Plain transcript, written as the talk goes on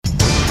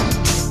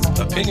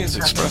Opinions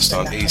expressed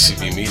on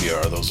ACB Media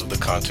are those of the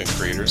content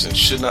creators and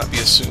should not be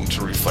assumed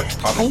to reflect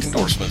product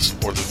endorsements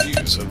or the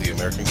views of the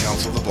American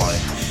Council of the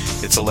Blind,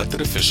 its elected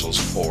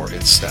officials, or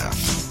its staff.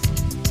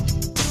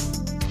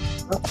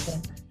 Okay.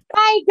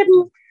 Hi, good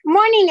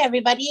morning,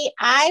 everybody.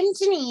 I'm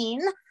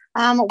Janine.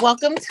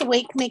 Welcome to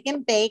Wake, Make,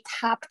 and Bake.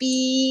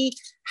 Happy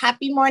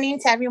morning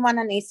to everyone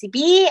on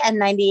ACB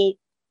and 98.6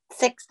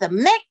 The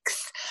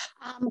Mix.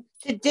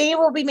 Today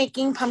we'll be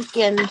making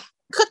pumpkin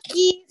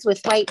cookies with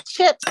white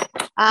chips.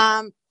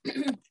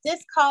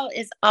 This call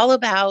is all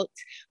about,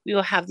 we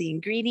will have the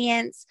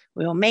ingredients,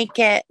 we will make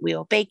it, we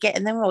will bake it,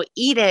 and then we'll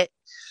eat it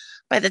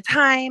by the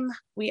time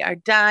we are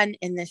done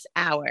in this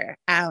hour.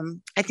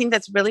 I think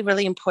that's really,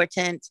 really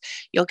important.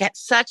 You'll get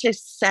such a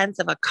sense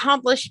of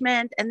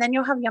accomplishment, and then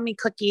you'll have yummy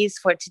cookies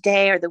for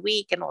today or the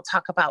week, and we'll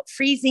talk about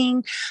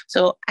freezing.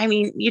 So, I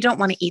mean, you don't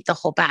want to eat the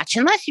whole batch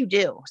unless you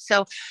do.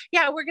 So,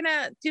 yeah, we're going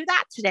to do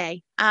that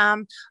today.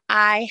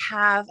 I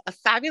have a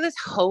fabulous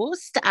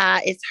host.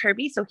 It's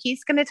Herbie. So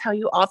he's going to tell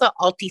you all the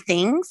alty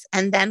things,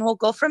 and then we'll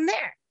go from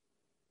there.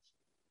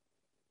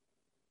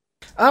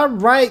 All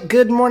right,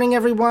 good morning,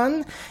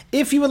 everyone.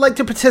 If you would like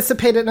to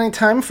participate at any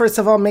time, first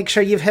of all, make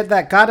sure you've hit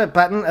that got it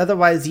button.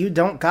 Otherwise, you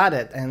don't got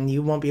it, and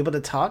you won't be able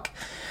to talk.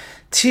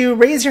 To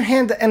raise your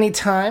hand at any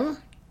time,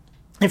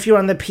 if you're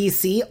on the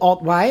PC,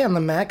 Alt-Y, on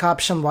the Mac,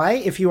 Option Y.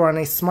 If you are on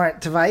a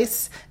smart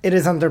device, it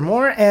is under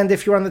More. And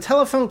if you're on the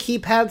telephone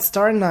keypad,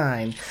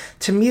 *9.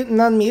 To mute and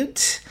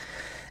unmute.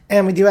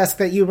 And we do ask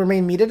that you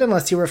remain muted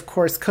unless you are, of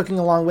course, cooking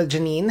along with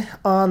Janine.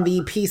 On the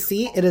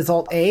PC, it is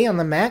Alt-A. On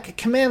the Mac,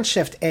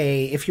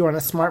 Command-Shift-A. If you're on a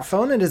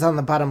smartphone, it is on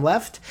the bottom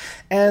left.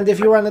 And if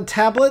you're on a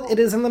tablet, it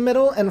is in the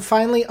middle. And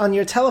finally, on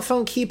your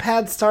telephone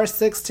keypad,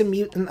 *6 to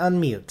mute and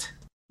unmute.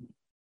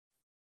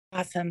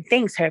 Awesome.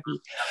 Thanks, Herbie.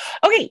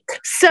 Okay,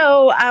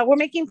 so we're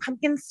making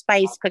pumpkin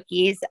spice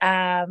cookies.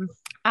 You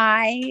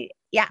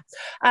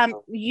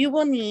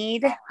will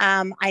need,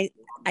 I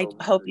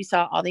hope you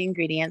saw all the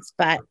ingredients,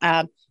 but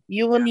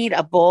you will need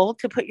a bowl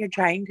to put your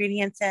dry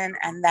ingredients in.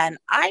 And then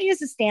I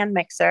use a stand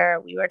mixer.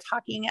 We've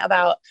talked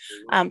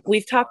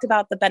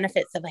about the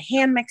benefits of a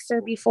hand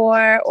mixer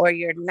before, or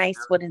your nice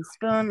wooden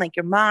spoon like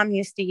your mom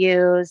used to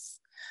use,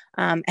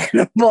 and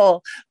a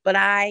bowl. But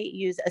I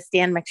use a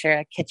stand mixer,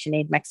 a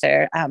KitchenAid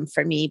mixer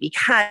for me,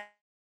 because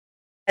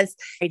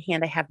right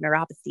hand I have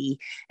neuropathy,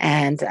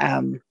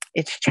 and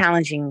it's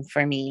challenging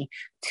for me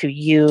to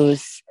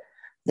use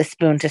the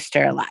spoon to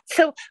stir a lot.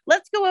 So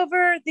let's go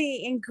over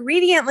the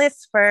ingredient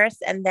list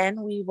first, and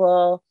then we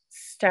will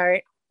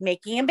start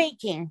making and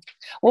baking.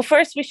 Well,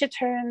 first we should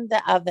turn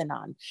the oven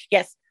on.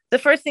 Yes, the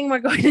first thing we're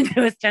going to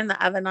do is turn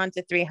the oven on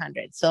to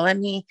 300. So let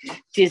me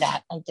do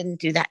that. I didn't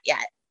do that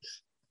yet.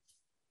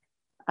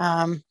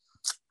 Okay.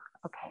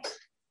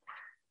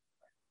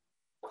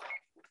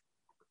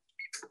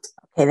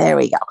 Okay, there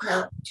we go.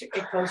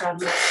 It goes on.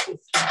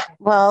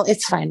 Well,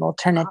 it's fine. We'll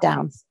turn it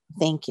down.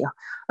 Thank you.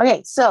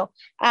 Okay, so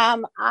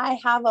I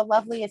have a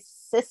lovely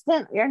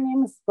assistant. Your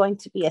name is going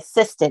to be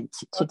assistant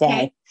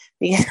today.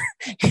 Okay.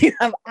 You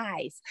have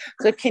eyes.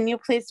 So can you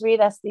please read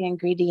us the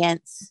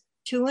ingredients?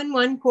 2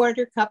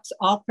 1/4 cups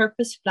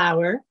all-purpose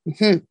flour,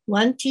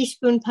 1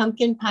 teaspoon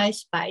pumpkin pie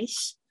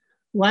spice,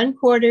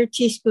 1/4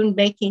 teaspoon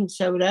baking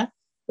soda,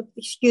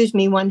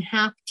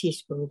 1/2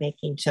 teaspoon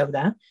baking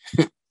soda,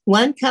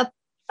 1 cup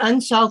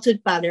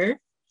unsalted butter,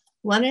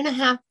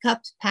 1.5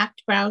 cups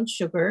packed brown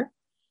sugar,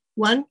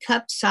 1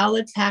 cup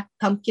solid packed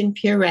pumpkin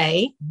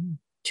puree,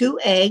 2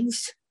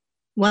 eggs,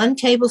 1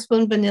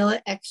 tablespoon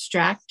vanilla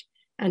extract,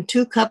 and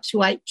 2 cups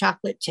white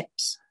chocolate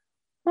chips.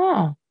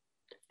 Oh,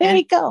 there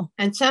you go.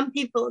 And some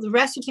people, the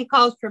recipe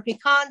calls for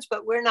pecans,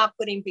 but we're not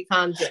putting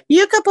pecans in.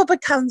 You could put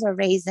pecans or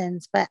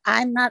raisins, but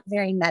I'm not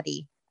very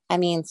nutty.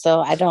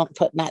 So I don't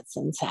put nuts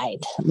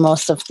inside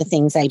most of the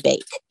things I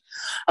bake.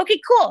 Okay,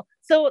 cool.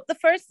 So the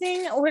first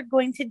thing we're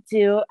going to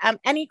do,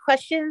 any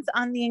questions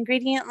on the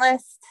ingredient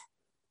list?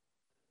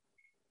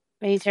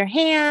 Raise your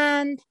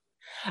hand.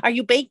 Are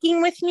you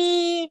baking with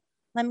me?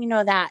 Let me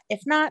know that.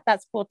 If not,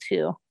 that's cool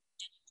too.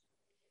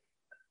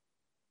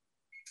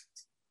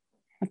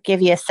 I'll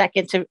give you a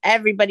second to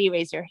everybody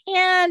raise your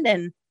hand,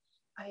 and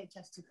I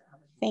adjusted the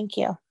oven. Thank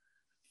you.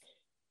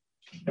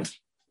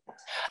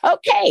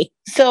 Okay,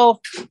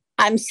 so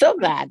I'm so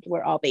glad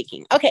we're all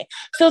baking. Okay,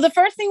 so the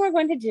first thing we're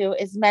going to do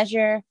is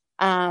measure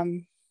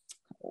 2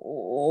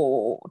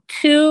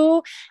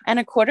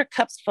 1/4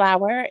 cups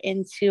flour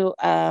into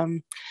a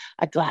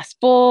glass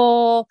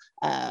bowl,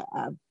 a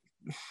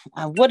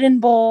wooden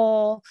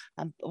bowl,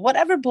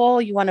 whatever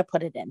bowl you want to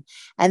put it in.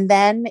 And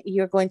then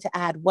you're going to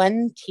add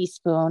 1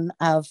 teaspoon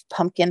of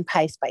pumpkin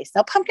pie spice.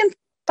 Now, pumpkin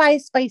pie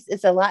spice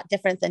is a lot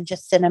different than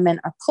just cinnamon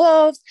or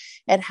cloves.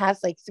 It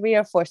has like 3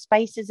 or 4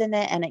 spices in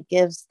it, and it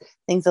gives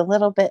things a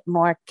little bit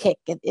more kick.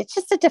 It's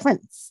just a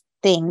different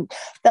thing.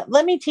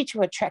 Let me teach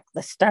you a trick.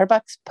 The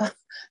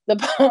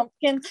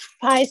pumpkin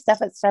pie stuff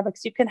at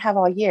Starbucks, you can have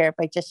all year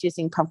by just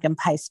using pumpkin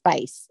pie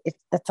spice.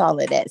 That's all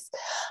it is,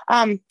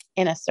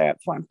 in a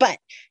syrup form. But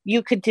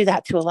you could do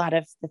that to a lot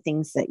of the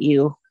things that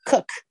you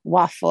cook,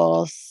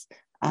 waffles,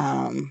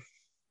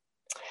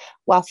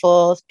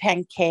 waffles,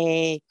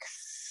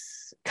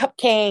 pancakes,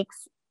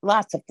 cupcakes,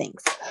 lots of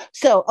things.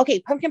 So, okay,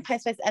 pumpkin pie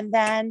spice, and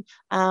then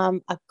a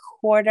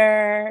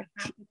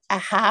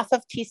half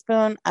of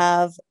teaspoon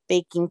of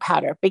baking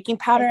powder. Baking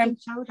soda.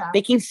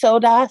 Baking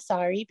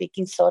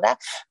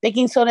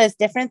soda is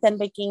different than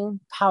baking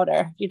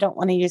powder. You don't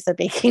want to use the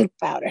baking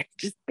powder,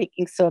 just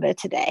baking soda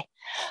today.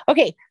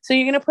 Okay, so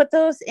you're going to put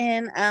those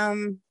in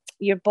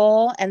your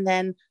bowl and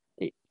then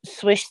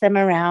swish them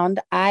around.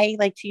 I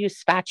like to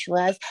use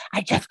spatulas.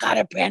 I just got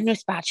a brand new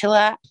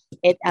spatula.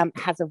 It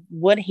has a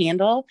wood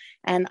handle,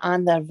 and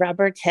on the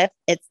rubber tip,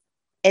 it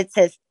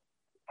says,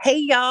 "Hey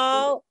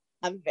y'all,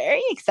 I'm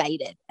very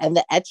excited." And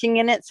the etching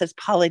in it says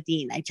Paula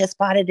Deen. I just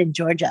bought it in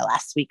Georgia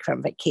last week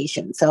from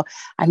vacation. So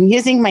I'm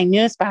using my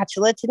new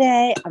spatula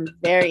today. I'm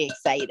very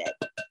excited.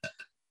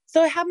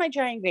 So I have my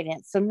dry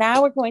ingredients. So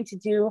now we're going to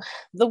do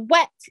the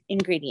wet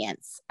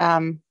ingredients.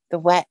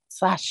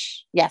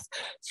 Yes.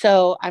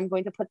 So I'm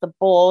going to put the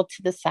bowl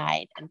to the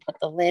side and put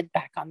the lid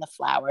back on the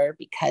flour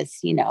because,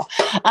 you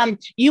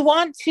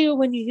want to,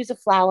 when you use a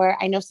flour,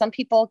 I know some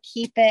people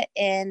keep it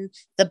in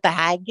the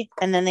bag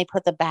and then they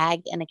put the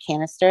bag in a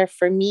canister.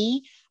 For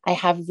me, I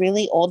have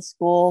really old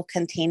school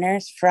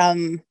containers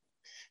from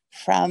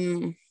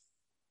when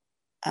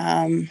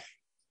I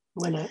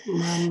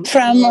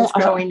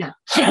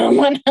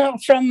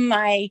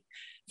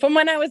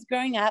was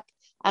growing up.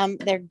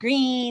 They're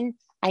green.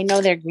 I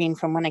know they're green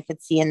from when I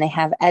could see, and they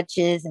have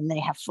edges and they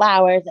have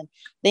flowers, and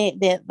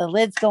the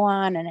lids go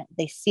on and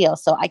they seal.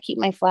 So I keep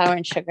my flour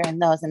and sugar in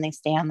those, and they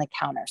stay on the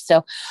counter.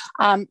 So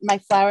my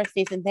flour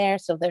stays in there,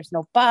 so there's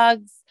no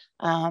bugs.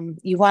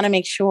 You want to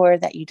make sure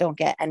that you don't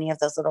get any of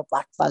those little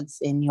black bugs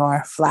in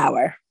your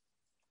flour.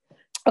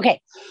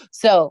 Okay,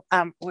 so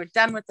we're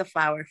done with the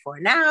flour for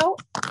now.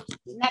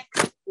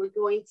 Next, we're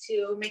going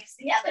to mix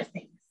the other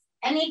things.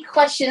 Any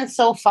questions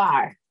so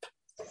far?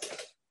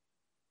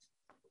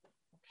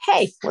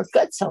 Okay, we're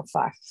good so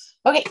far.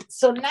 Okay,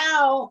 so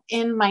now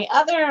in my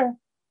other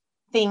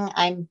thing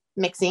I'm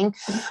mixing.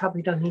 You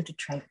probably don't need to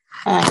tray.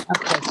 Okay,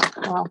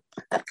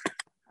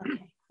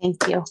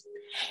 thank you.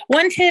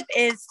 One tip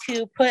is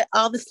to put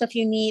all the stuff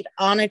you need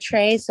on a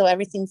tray so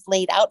everything's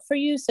laid out for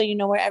you so you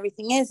know where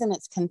everything is and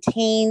it's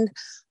contained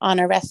on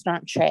a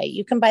restaurant tray.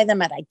 You can buy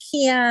them at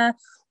IKEA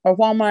or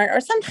Walmart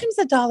or sometimes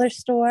a dollar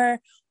store,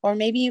 or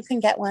maybe you can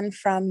get one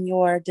from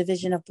your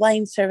Division of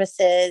Blind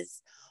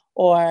Services,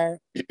 or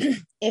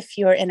if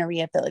you're in a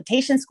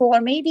rehabilitation school,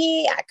 or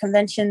maybe at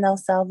convention they'll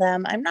sell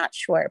them. I'm not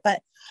sure,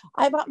 but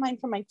I bought mine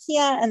from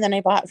IKEA and then I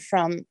bought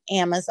from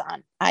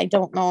Amazon. I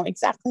don't know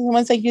exactly the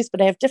ones I use,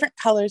 but I have different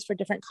colors for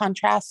different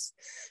contrasts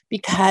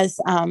because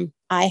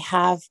I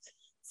have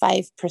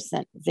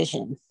 5%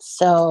 vision.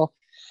 So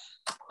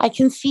I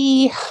can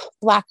see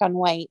black on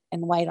white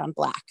and white on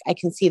black. I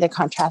can see the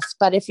contrast,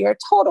 but if you're a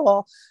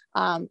total,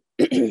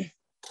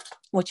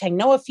 which I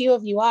know a few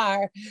of you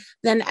are,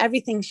 then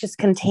everything's just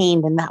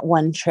contained in that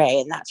one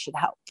tray, and that should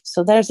help.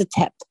 So there's a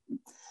tip.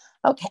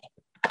 Okay,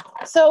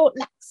 so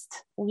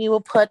next we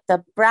will put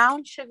the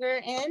brown sugar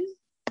in.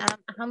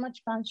 How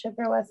much brown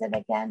sugar was it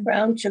again?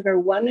 Brown sugar,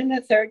 1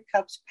 1/3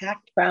 cups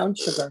packed brown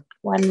sugar.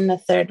 1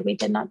 1/3. We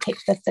did not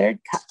take the 1/3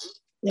 cup.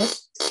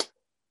 Yes.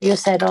 You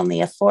said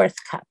only a 4th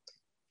cup.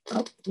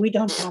 Oh, we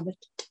don't have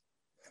it.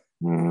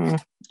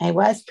 I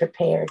was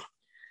prepared.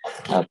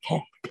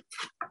 Okay.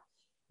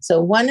 So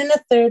 1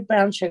 1/3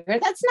 brown sugar.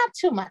 That's not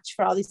too much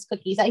for all these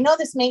cookies. I know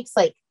this makes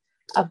like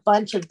a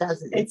bunch of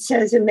dozens. It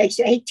says it makes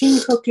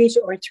 18 cookies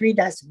or 3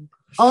 dozen.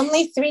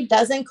 Only 3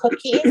 dozen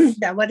cookies? Is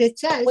that what it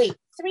says? Wait,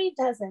 3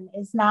 dozen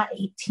is not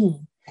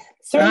 18.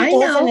 3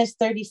 dozen is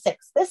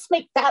 36.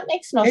 That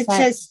makes no sense. It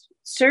says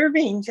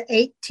servings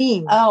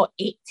 18. Oh,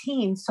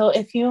 18. So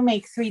if you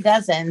make 3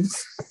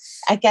 dozens,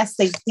 I guess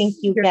they think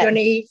you're going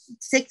to eat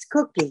 6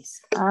 cookies.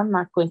 I'm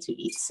not going to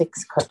eat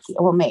 6 cookies.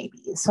 Well, maybe.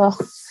 So,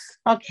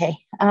 okay.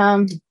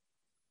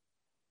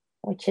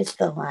 Which is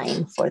the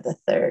line for the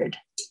 3rd?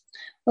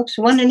 Oops,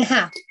 1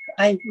 1/2.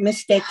 I'm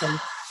mistaken.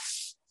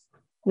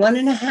 1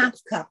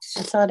 1/2 cups.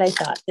 That's what I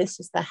thought. This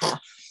is the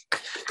half.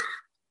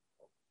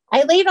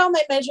 I laid all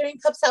my measuring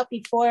cups out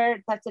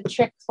before. That's a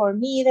trick for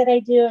me that I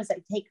do is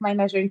I take my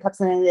measuring cups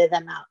and I lay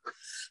them out.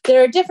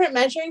 There are different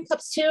measuring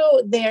cups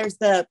too. There's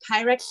the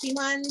Pyrexy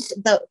ones,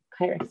 the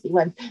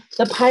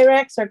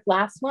Pyrex or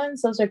glass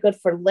ones. Those are good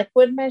for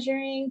liquid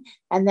measuring.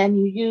 And then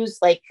you use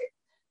like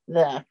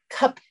the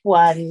cup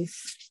ones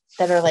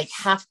that are like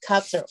half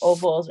cups or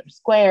ovals or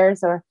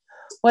squares or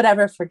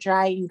whatever for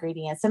dry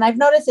ingredients. And I've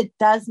noticed it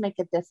does make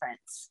a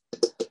difference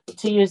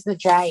to use the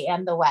dry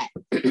and the wet.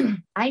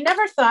 I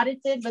never thought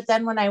it did, but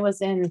then when I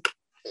was in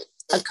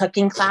a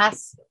cooking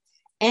class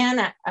and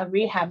at a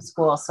rehab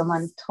school, I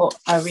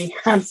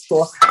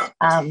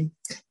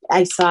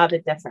saw the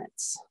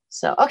difference.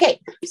 So,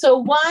 okay. So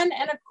 1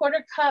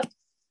 1/4 cup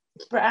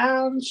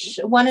brown,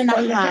 1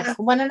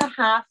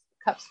 1/2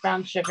 cups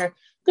brown sugar.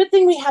 Good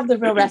thing we have the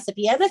real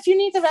recipe. And if you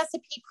need the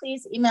recipe,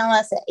 please email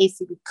us at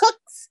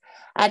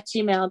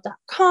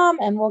acbcooks@gmail.com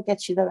and we'll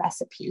get you the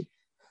recipe.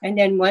 And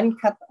then 1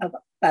 cup of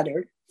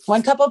butter.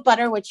 1 cup of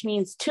butter, which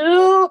means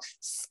 2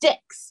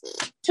 sticks.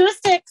 2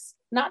 sticks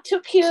not 2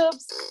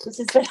 cubes. This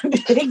has been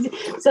a big,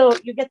 so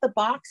you get the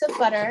box of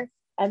butter,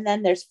 and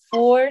then there's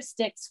 4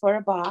 sticks for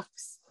a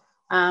box.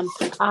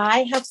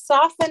 I have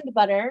softened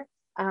butter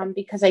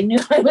because I knew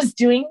I was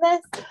doing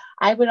this.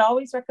 I would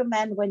always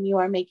recommend when you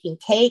are making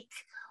cake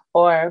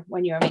or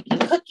when you are making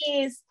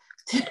cookies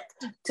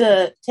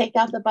to take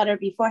out the butter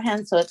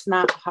beforehand so it's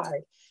not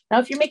hard. Now,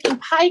 if you're making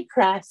pie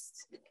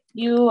crust,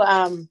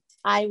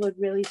 I would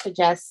really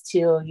suggest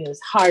to use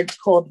hard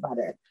cold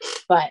butter.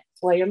 But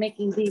while you're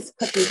making these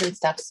cookies and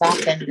stuff,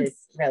 softened is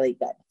really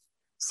good.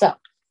 So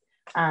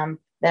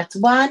that's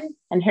 1,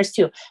 and here's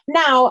 2.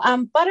 Now,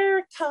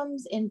 butter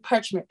comes in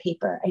parchment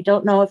paper. I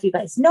don't know if you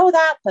guys know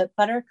that, but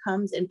butter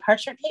comes in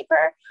parchment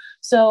paper.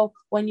 So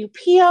when you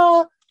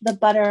peel the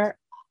butter,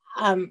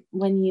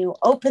 when you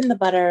open the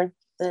butter,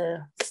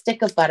 the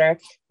stick of butter,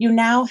 you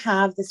now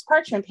have this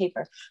parchment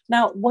paper.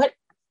 Now,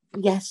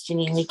 yes,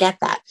 Janine, we get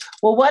that.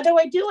 Well, what do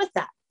I do with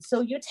that?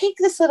 So you take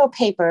this little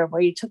paper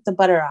where you took the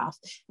butter off,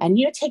 and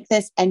you take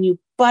this and you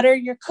butter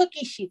your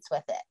cookie sheets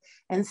with it.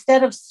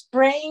 Instead of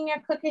spraying your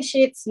cookie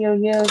sheets, you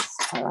use,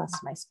 I lost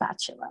my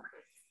spatula.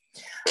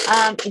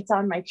 It's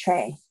on my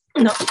tray.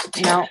 No,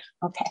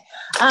 okay.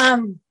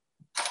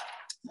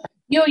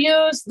 You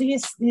use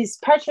these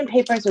parchment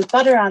papers with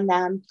butter on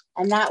them,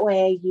 and that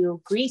way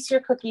you grease your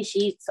cookie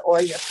sheets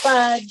or your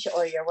fudge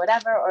or your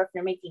whatever, or if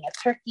you're making a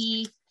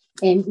turkey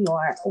in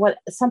your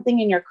something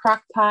in your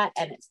crock pot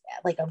and it's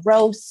like a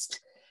roast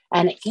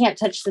and it can't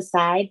touch the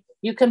side,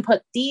 you can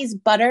put these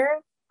butter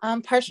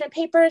parchment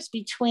papers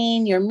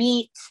between your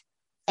meat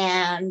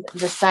and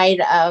the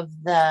side of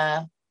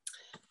the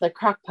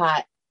crock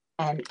pot,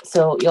 and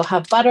so you'll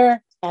have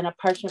butter and a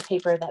parchment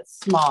paper that's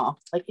small.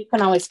 Like, you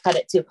can always cut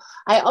it too.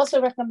 I also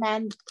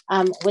recommend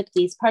with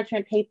these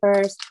parchment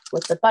papers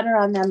with the butter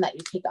on them that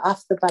you take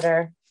off the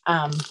butter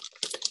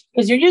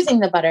because you're using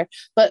the butter.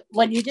 But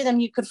when you do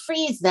them, you could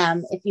freeze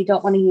them if you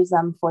don't want to use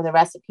them for the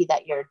recipe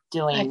that you're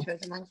doing.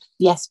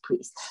 Yes,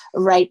 please.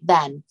 Right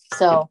then.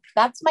 So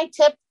that's my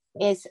tip,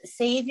 is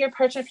save your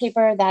parchment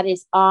paper that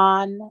is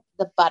on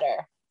the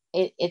butter.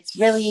 It's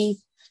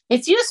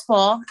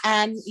useful,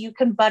 and you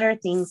can butter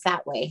things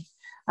that way.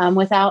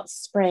 Without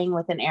spraying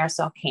with an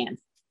aerosol can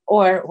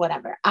or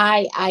whatever.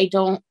 I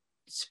don't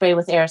spray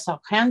with aerosol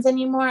cans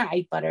anymore.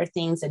 I butter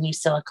things and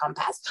use silicone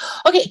pads.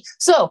 Okay,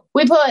 so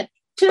we put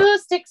 2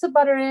 sticks of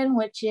butter in,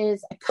 which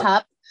is a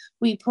cup.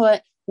 We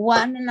put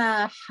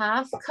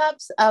 1.5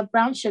 cups of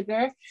brown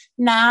sugar.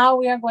 Now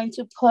we are going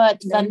to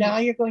put now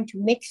you're going to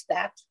mix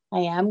that. I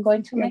am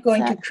going to mix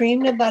to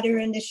cream the butter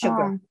and the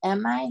sugar.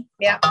 Am I?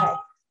 Yeah. Okay.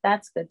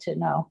 That's good to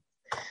know.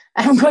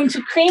 I'm going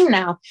to cream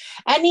now.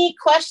 Any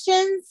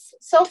questions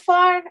so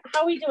far? How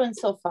are we doing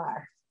so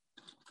far?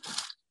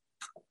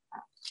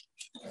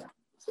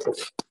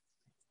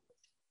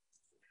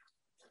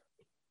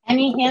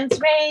 Any hands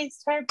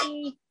raised,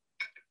 Harvey?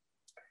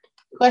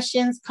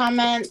 Questions,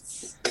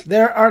 comments?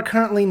 There are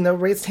currently no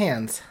raised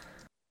hands.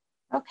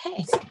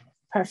 Okay,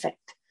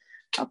 perfect.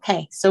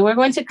 Okay, so we're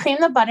going to cream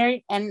the butter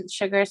and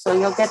sugar, so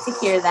you'll get to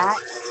hear that.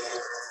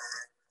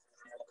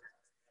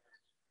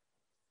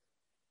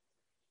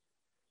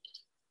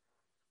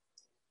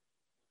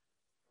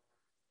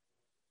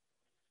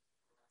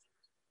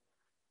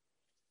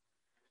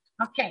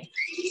 Okay.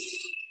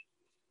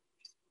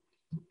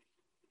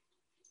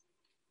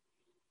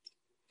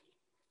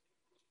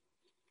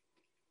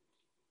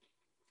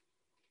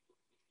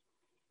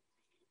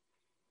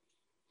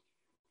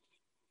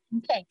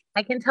 Okay,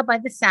 I can tell by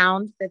the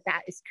sound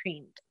that is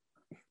creamed.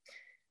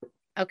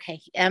 Okay,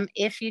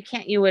 if you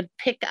can't, you would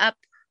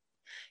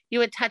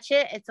touch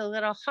it. It's a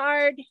little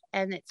hard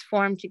and it's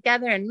formed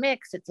together and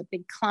mixed. It's a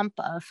big clump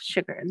of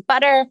sugar and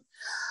butter.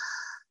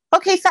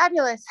 Okay,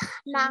 fabulous.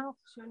 Now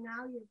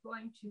you're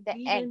going to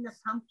beat in the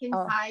pumpkin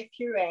pie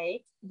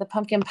puree. The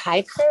pumpkin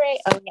pie puree?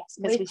 Oh, yes,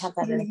 because we have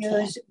that in the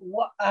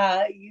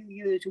can. You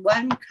use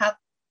 1 cup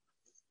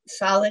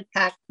solid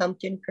pack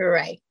pumpkin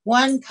puree.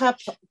 1 cup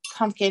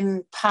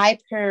pumpkin pie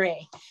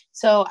puree.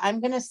 So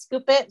I'm going to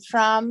scoop it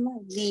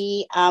from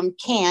the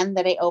can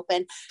that I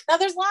opened. Now,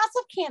 there's lots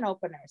of can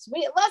openers.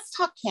 Let's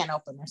talk can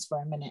openers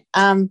for a minute.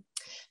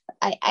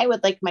 I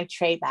would like my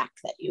tray back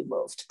that you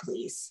moved,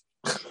 please.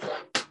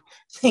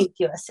 Thank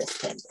you,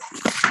 assistant.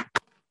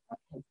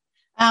 Okay.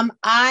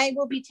 I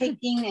will be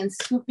taking and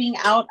scooping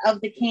out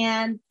of the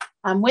can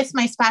with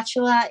my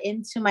spatula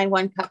into my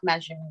 1 cup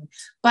measuring.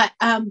 But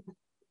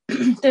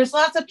there's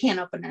lots of can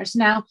openers.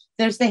 Now,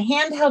 there's the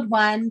handheld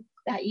one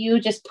that you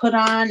just put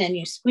on and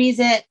you squeeze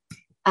it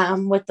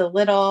with the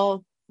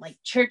little like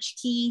church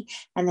key,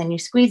 and then you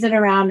squeeze it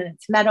around and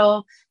it's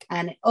metal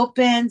and it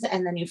opens,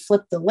 and then you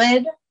flip the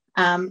lid.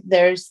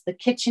 There's the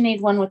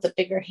KitchenAid one with the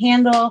bigger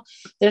handle.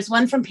 There's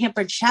one from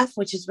Pampered Chef,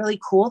 which is really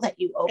cool that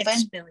you open.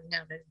 It's spilling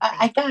out.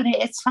 I got it.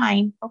 It's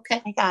fine.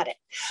 Okay, I got it.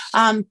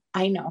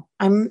 I know.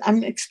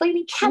 I'm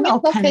explaining can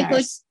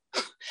openers.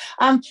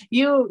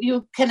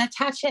 You can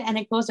attach it and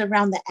it goes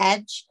around the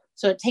edge,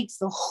 so it takes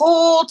the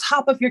whole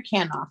top of your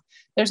can off.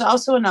 There's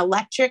also an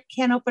electric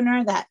can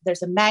opener that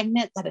there's a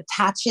magnet that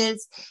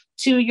attaches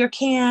to your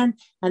can,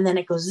 and then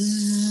it goes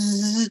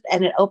zzz,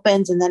 and it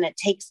opens, and then it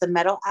takes the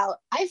metal out.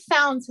 I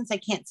found, since I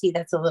can't see,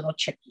 that's a little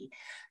tricky.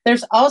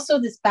 There's also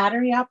this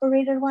battery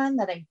operated one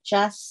that I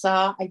just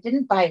saw. I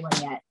didn't buy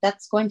one yet.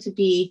 That's going to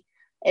be,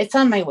 it's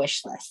on my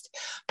wish list,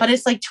 but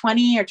it's like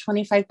 $20 or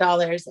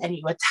 $25, and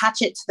you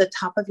attach it to the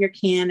top of your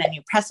can and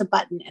you press a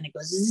button and it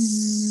goes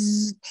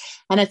zzz,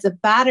 and it's a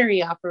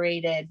battery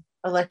operated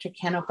electric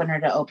can opener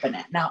to open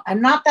it. Now,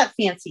 I'm not that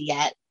fancy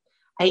yet.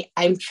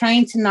 I'm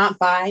trying to not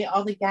buy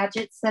all the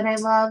gadgets that I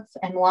love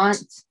and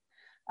want,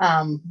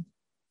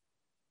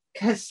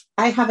 because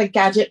I have a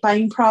gadget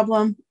buying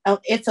problem. Oh,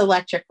 It's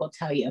Electric will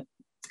tell you.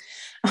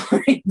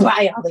 I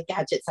buy all the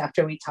gadgets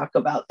after we talk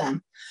about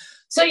them.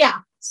 So yeah,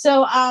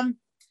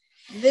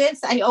 this,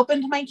 I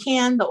opened my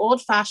can the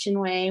old fashioned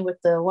way, with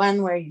the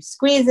one where you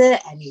squeeze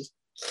it and you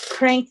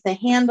crank the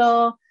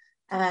handle,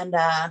 and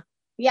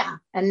yeah.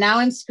 And now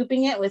I'm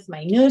scooping it with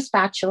my new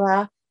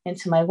spatula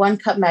into my 1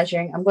 cup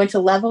measuring. I'm going to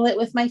level it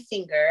with my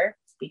finger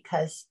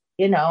because,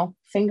 my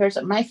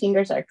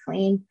fingers are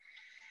clean,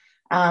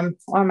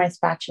 or my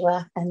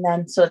spatula. And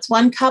then, so it's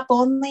 1 cup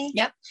only.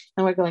 Yep.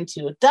 And we're going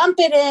to dump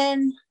it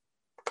in.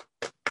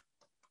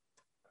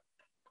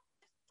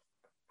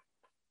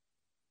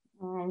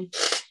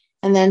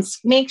 And then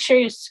make sure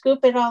you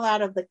scoop it all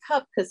out of the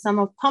cup, because some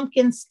of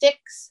pumpkin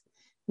sticks.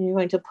 And you're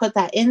going to put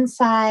that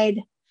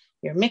inside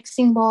your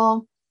mixing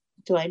bowl.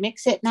 Do I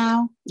mix it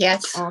now?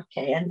 Yes.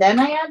 Okay. And then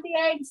I add the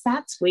eggs.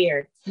 That's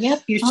weird.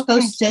 Yep. You're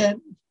supposed to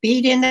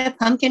beat in the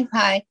pumpkin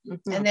pie,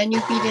 and then you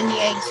beat in the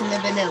eggs and the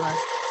vanilla.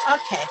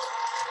 Okay.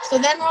 So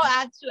then we'll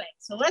add 2 eggs.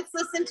 So let's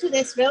listen to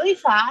this really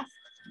fast.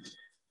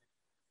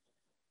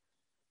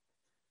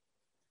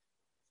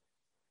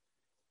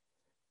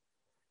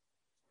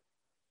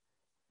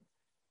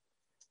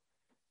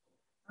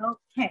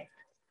 Okay.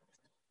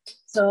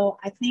 So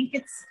I think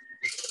it's,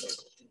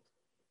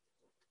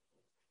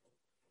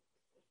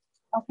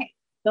 okay,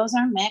 those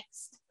are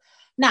mixed.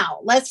 Now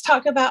let's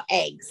talk about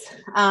eggs.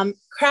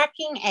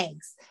 Cracking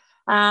eggs.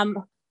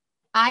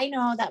 I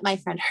know that my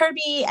friend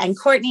Herbie and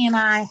Courtney and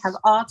I have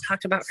all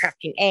talked about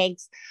cracking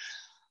eggs.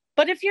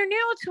 But if you're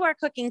new to our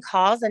cooking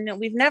calls and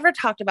we've never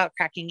talked about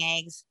cracking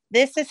eggs,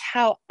 this is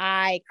how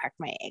I crack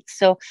my eggs.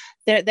 So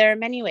there are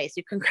many ways.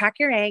 You can crack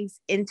your eggs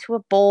into a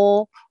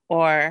bowl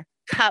or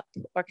cup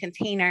or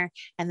container,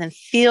 and then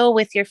feel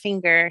with your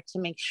finger to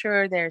make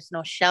sure there's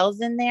no shells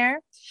in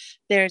there.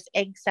 There's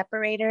egg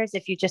separators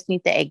if you just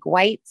need the egg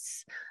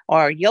whites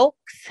or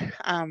yolks.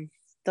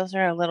 Those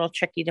are a little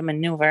tricky to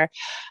maneuver.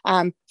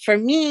 For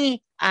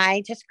me,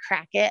 I just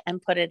crack it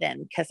and put it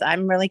in because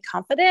I'm really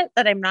confident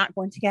that I'm not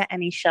going to get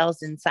any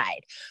shells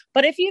inside.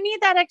 But if you need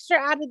that extra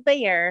added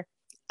layer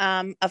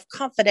of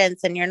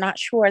confidence and you're not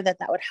sure, that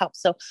would help.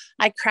 So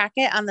I crack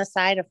it on the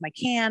side of my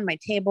can, my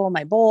table,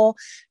 my bowl,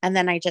 and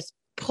then I just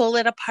pull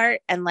it apart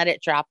and let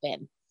it drop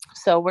in.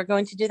 So we're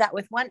going to do that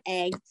with 1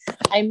 egg.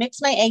 I mix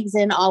my eggs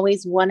in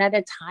always 1 at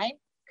a time,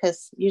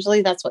 because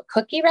usually that's what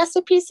cookie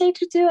recipes say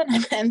to do.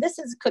 And this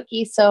is a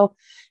cookie. So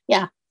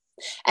yeah.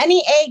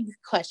 Any egg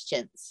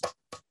questions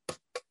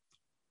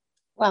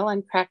while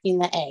I'm cracking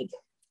the egg?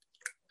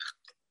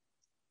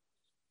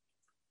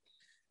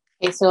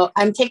 Okay, so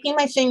I'm taking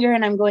my finger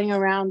and I'm going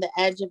around the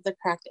edge of the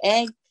cracked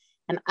egg,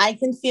 and I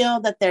can feel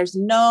that there's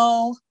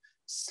no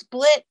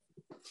split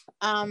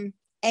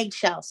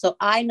eggshell. So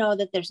I know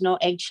that there's no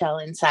eggshell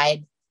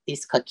inside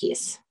these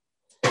cookies.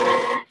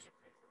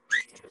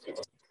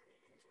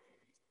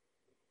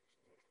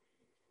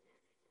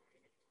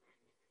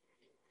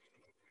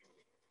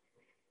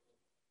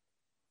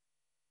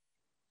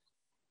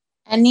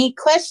 Any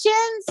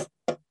questions?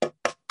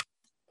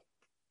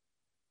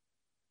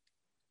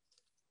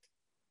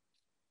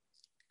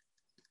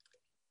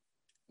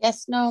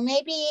 Yes, no,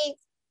 maybe.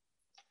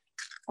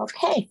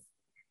 Okay.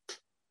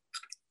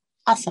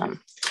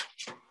 Awesome.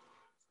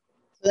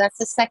 So that's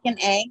the 2nd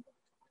egg.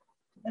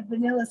 The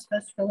vanilla is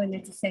supposed to go in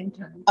at the same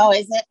time. Oh,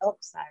 is it? Oh,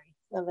 sorry.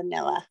 The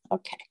vanilla.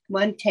 Okay.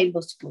 1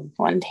 tablespoon.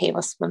 1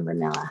 tablespoon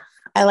vanilla.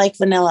 I like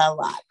vanilla a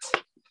lot.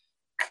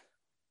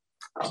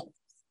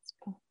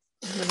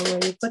 I don't know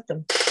where you put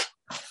them.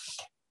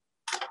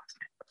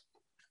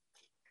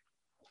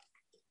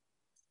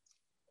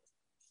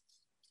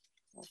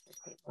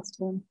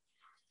 Tablespoon.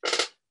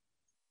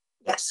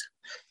 Yes.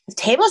 A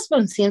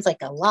tablespoon seems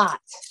like a lot.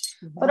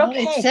 But Well,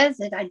 okay. It says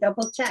it. I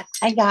double checked.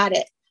 I got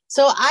it.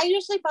 So I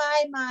usually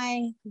buy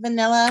my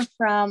vanilla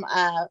from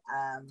a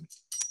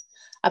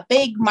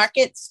big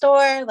market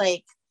store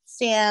like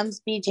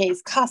Sam's,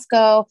 BJ's,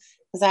 Costco,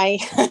 because I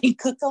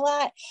cook a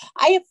lot.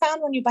 I have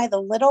found when you buy the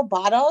little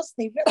bottles,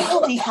 they really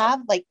only have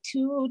like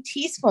 2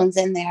 teaspoons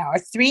in there or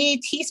 3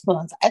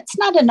 teaspoons. It's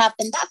not enough.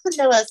 And that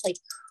vanilla is like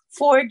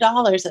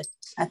 $4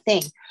 a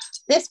thing.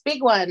 This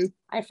big one,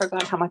 I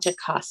forgot how much it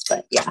costs,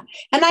 but yeah.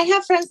 And I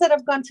have friends that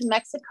have gone to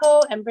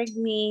Mexico and bring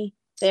me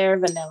their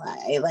vanilla.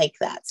 I like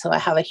that. So I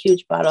have a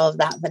huge bottle of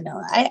that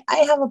vanilla. I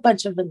have a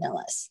bunch of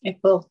vanillas.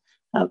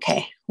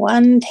 Okay.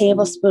 1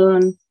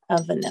 tablespoon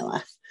of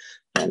vanilla.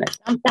 I'm going to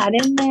dump that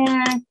in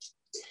there.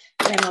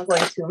 And I'm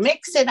going to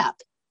mix it up.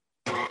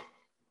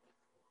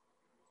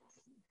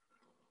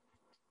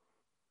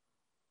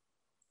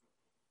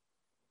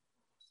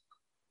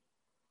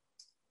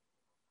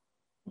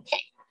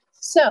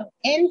 So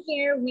in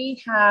here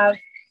we have,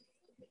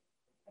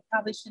 I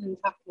probably shouldn't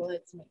talk while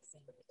it's mixing.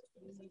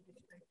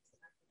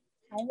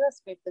 I will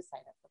scrape the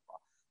side of the bowl.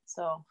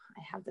 So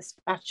I have the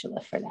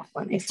spatula for that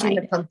one. It's in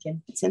the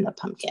pumpkin. It's in the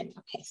pumpkin.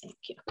 Okay, thank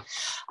you.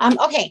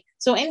 Okay,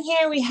 so in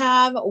here we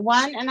have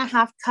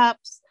 1.5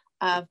 cups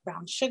of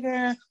brown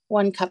sugar,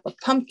 1 cup of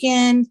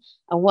pumpkin,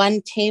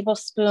 1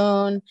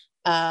 tablespoon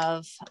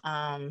of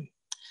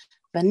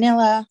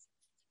vanilla,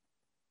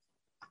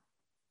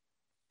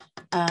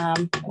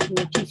 and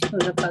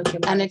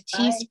a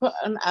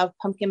teaspoon of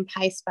pumpkin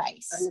pie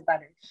spice, and the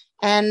butter,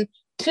 and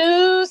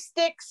 2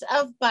 sticks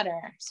of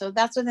butter. So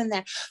that's within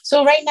there.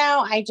 So right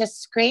now I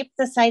just scrape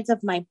the sides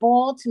of my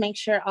bowl to make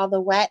sure all the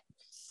wet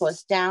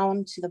goes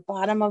down to the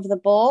bottom of the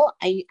bowl.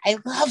 I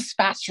love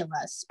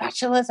spatulas.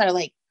 Spatulas are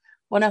like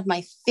one of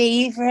my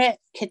favorite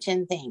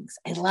kitchen things.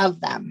 I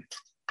love them.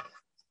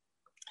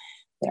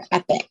 They're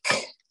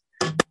epic.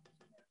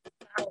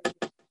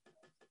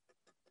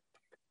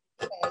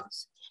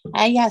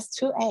 Yes,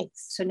 2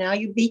 eggs. So now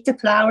you beat the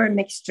flour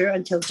mixture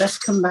until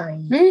just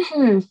combined.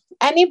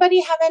 Anybody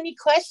have any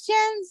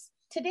questions?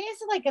 Today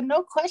is like a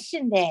no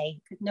question day.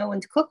 No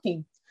one's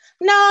cooking.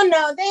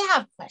 No, they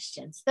have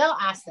questions. They'll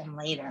ask them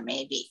later,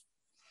 maybe.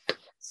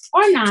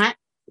 Or not.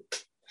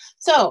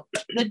 So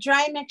the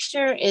dry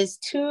mixture is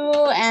 2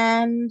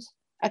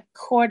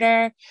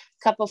 1/4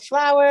 cup of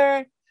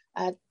flour,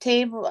 a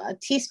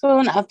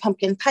teaspoon of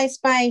pumpkin pie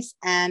spice,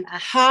 and a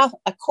half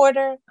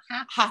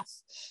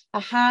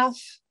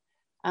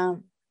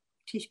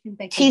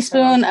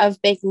teaspoon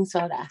of baking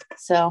soda.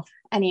 So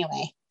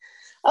anyway,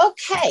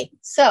 okay,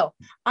 so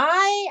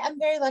I am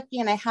very lucky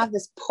and I have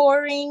this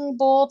pouring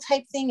bowl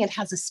type thing. It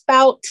has a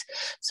spout,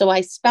 so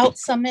I spout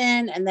some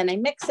in and then I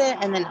mix it,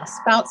 and then I'll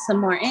spout some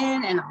more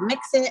in and I'll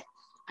mix it.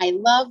 I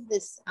love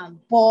this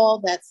bowl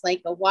that's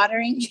like a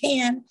watering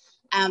can.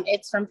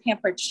 It's from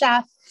Pampered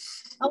Chef.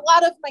 A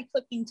lot of my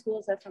cooking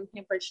tools are from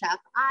Pampered Chef.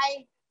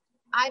 I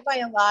buy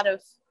a lot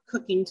of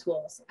cooking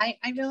tools. I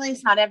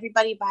realize not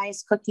everybody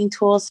buys cooking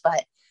tools,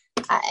 but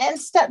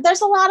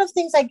there's a lot of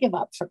things I give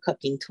up for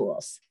cooking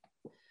tools.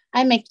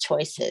 I make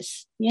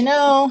choices, you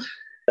know.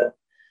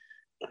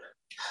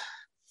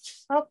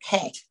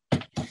 Okay,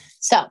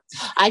 so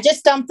I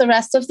just dumped the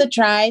rest of the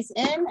dries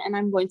in, and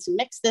I'm going to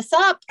mix this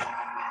up.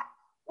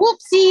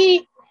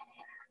 Whoopsie.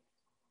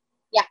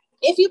 Yeah,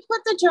 if you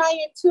put the dry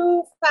in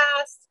too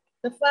fast,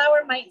 the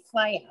flour might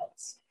fly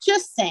out.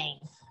 Just saying.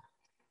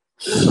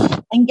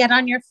 And get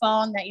on your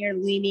phone that you're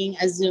leading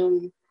a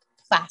Zoom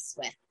class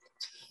with.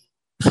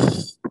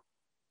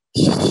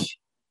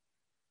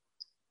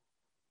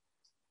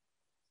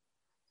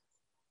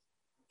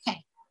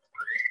 Okay.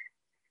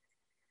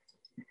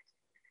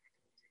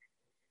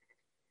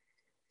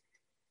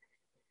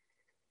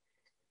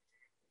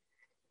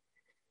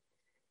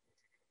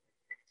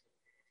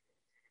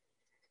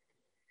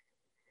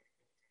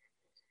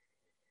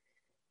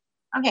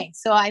 Okay,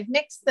 so I've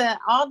mixed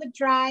all the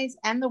dries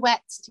and the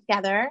wets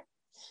together.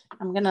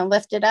 I'm going to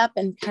lift it up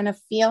and kind of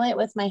feel it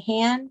with my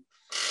hand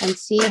and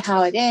see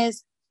how it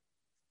is.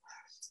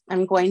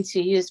 I'm going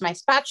to use my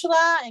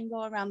spatula and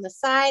go around the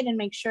side and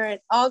make sure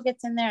it all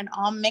gets in there and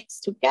all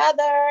mixed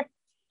together.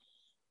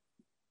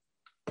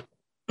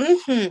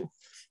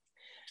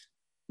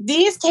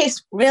 These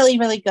taste really,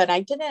 really good.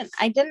 I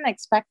didn't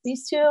expect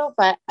these to,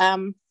 but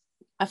my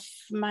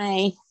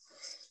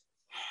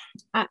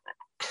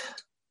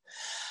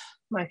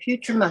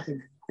future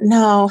mother.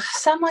 No,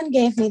 someone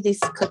gave me these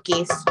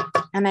cookies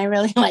and I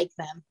really like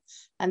them.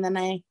 And then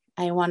I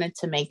wanted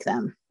to make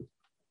them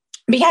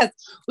because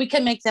we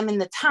can make them in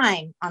the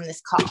time on this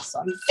call.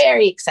 So I'm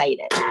very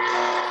excited.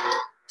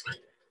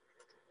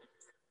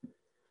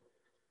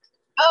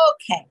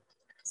 Okay,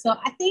 so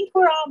I think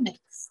we're all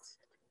mixed.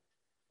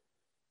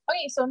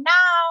 Okay, so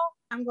now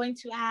I'm going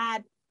to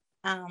add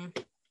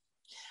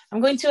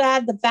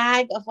the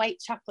bag of white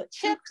chocolate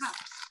chips.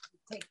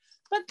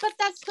 But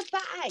that's the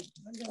bag.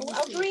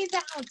 Agree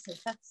the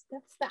ounces. That's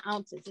the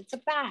ounces. It's a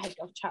bag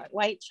of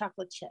white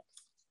chocolate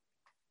chips.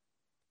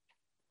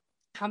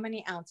 How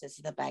many ounces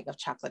is the bag of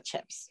chocolate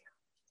chips?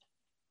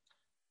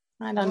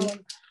 I don't know.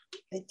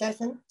 It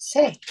doesn't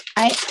say.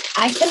 I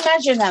can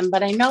measure them,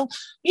 but I know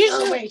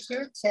usually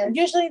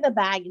usually the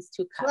bag is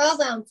 2 cups.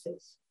 12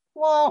 ounces.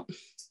 Well,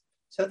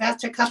 so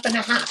that's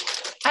 1.5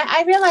 cups.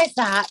 I realize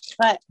that,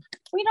 but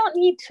we don't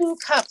need 2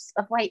 cups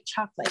of white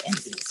chocolate in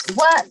these.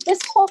 What? This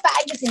whole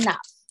bag is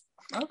enough.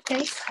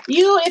 Okay.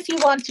 If you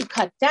want to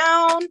cut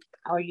down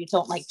or you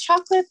don't like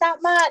chocolate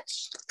that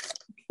much,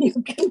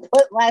 you can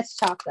put less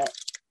chocolate.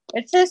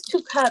 It says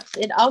 2 cups.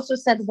 It also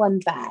said 1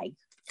 bag.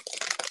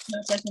 No,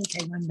 it doesn't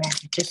say 1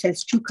 bag. It just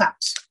says 2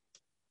 cups.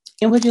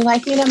 And would you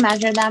like me to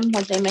measure them?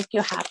 Would they make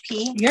you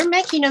happy? You're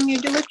making them. You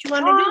do what you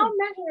want to do. I'll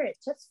measure it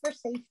just for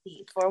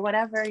safety, for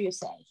whatever you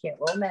say. Here,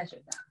 we'll measure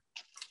them.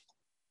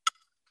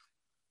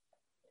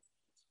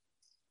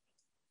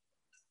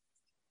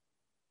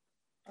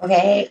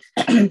 Okay,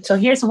 so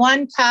here's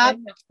 1 cup.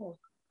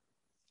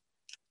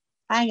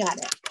 I got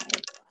it.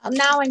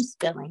 Now I'm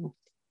spilling.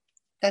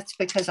 That's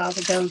because all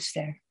the dough's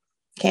there.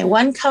 Okay,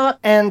 1 cup.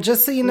 And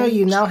just so you know,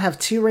 you now have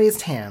 2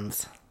 raised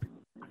hands.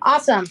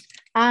 Awesome.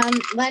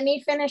 Let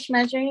me finish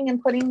measuring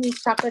and putting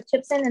these chocolate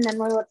chips in, and then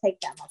we will take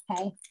them,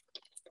 okay?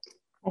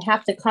 I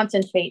have to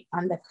concentrate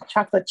on the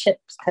chocolate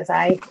chips because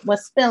I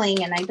was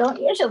spilling, and I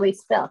don't usually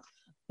spill.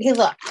 Okay,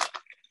 look.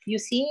 You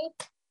see?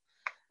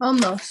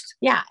 Almost.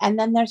 Yeah, and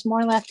then there's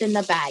more left in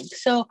the bag.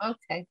 So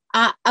Okay.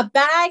 a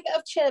bag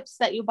of chips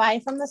that you buy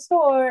from the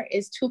store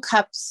is 2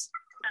 cups.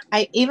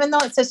 Even though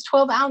it says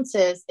 12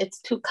 ounces, it's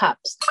 2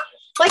 cups.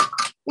 Like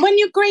when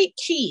you grate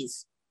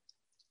cheese,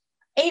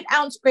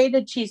 8-ounce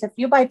grated cheese. If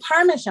you buy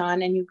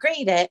Parmesan and you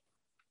grate it,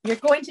 you're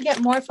going to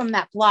get more from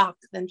that block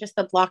than just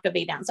a block of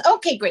 8 ounces.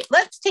 Okay, great.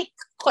 Let's take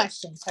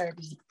questions,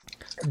 Herbie.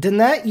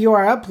 Danette, you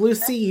are up.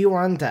 Lucy, you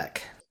are on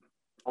deck.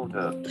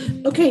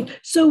 Okay,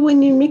 so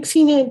when you're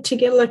mixing it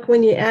together, like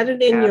when you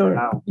added in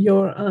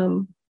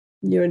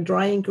your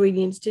dry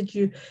ingredients, did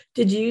you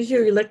use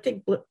your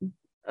electric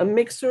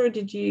mixer, or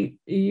did you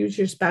use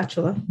your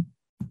spatula?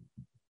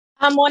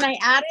 When I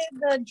added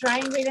the dry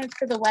ingredients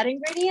to the wet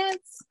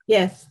ingredients,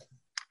 Yes.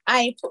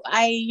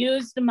 I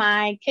used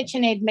my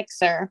KitchenAid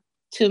mixer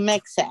to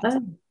mix it.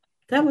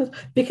 That was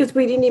because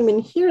we didn't even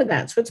hear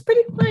that, so it's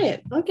pretty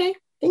quiet. Okay,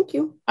 thank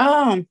you.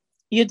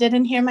 You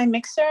didn't hear my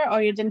mixer,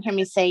 or you didn't hear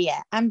me say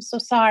it? I'm so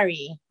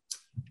sorry.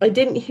 I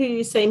didn't hear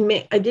you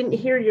say I didn't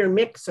hear your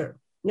mixer.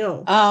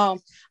 No. Oh,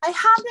 I have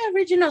the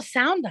original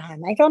sound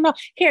on. I don't know.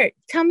 Here,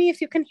 tell me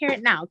if you can hear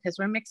it now, because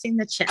we're mixing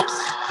the chips.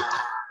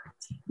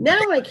 Now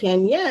I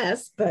can,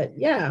 yes, but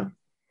yeah.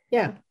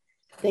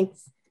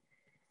 Thanks.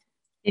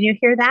 Did you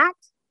hear that?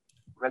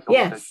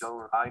 Yes.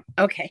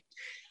 Okay.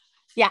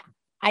 Yeah.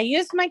 I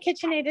used my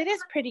KitchenAid. It is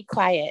pretty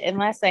quiet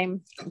unless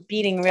I'm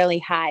beating really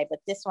high, but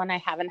this one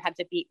I haven't had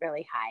to beat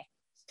really high.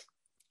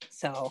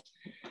 So,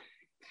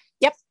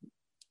 yep.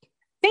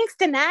 Thanks,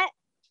 Danette.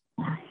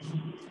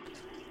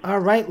 All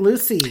right,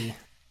 Lucy.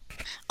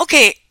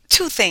 Okay,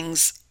 2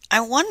 things.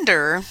 I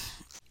wonder,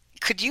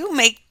 could you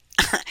make,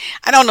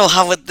 I don't know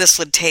how this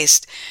would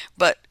taste,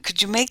 but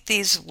could you make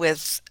these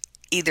with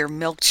either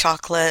milk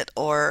chocolate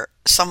or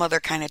some other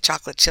kind of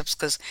chocolate chips?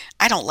 Because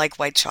I don't like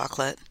white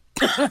chocolate.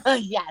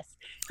 Yes.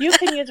 You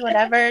can use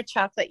whatever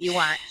chocolate you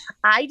want.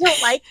 I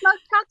don't like milk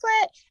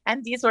chocolate,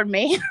 and these were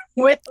made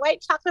with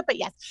white chocolate, but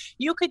yes,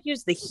 you could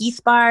use the Heath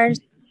bars,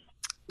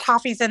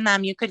 toffees in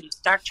them. You could use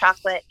dark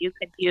chocolate. You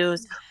could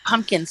use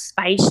pumpkin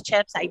spice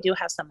chips. I do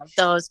have some of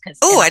those.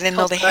 Oh, I didn't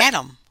know they had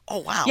them. Oh,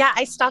 wow. Yeah,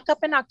 I stock up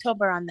in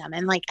October on them.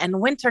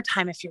 And winter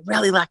time, if you're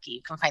really lucky,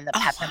 you can find the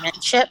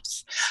peppermint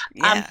chips.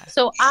 Yeah.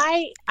 So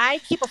I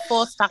keep a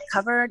full stock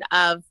cupboard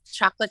of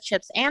chocolate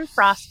chips and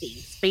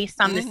Frosties based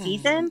on the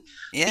season.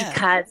 Yeah.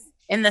 Because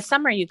in the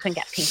summer, you can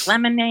get pink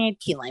lemonade,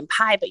 key lime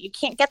pie, but you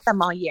can't get them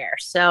all year.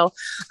 So,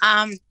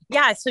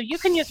 so you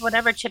can use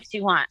whatever chips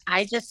you want.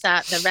 I just,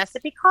 the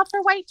recipe called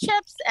for white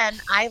chips,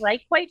 and I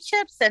like white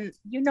chips, and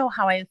you know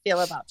how I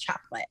feel about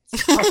chocolate.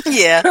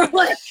 Yeah.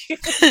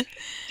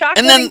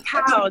 Chocolate and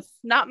cows,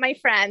 not my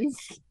friends.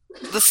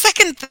 The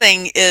second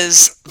thing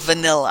is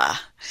vanilla.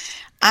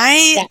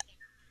 I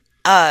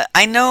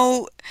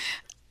know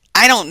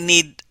I don't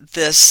need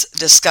this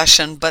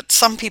discussion, but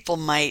some people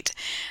might.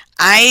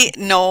 I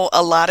know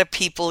a lot of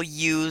people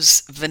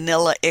use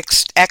vanilla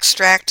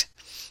extract,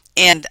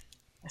 and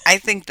I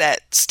think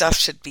that stuff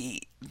should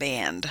be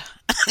banned.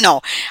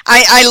 No,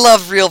 I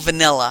love real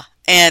vanilla,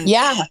 and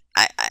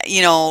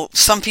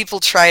some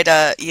people try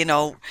to,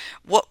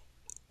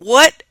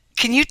 what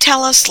can you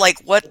tell us,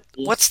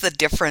 what's the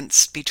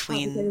difference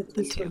between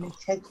the two?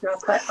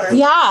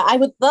 Yeah, I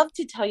would love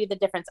to tell you the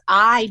difference.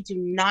 I do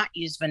not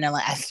use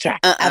vanilla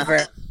extract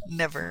ever.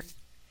 Never.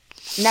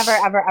 Never,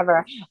 ever,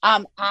 ever.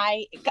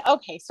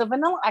 So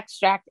vanilla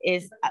extract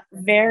is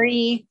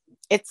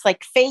it's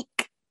like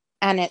fake,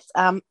 and it's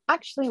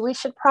actually we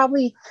should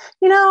probably,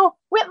 let's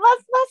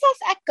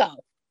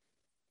echo,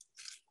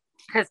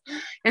 because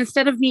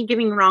instead of me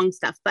giving wrong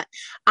stuff, but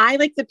I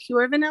like the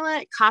pure vanilla.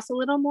 It costs a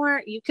little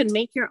more. You can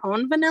make your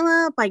own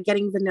vanilla by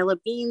getting vanilla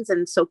beans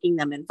and soaking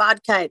them in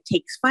vodka. It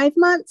takes 5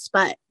 months,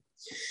 but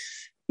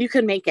you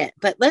can make it.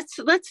 But let's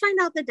find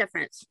out the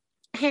difference.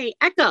 Hey,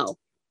 Echo.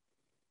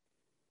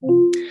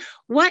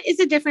 What is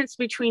the difference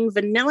between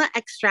vanilla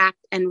extract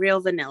and real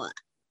vanilla?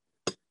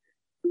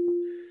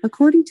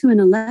 According to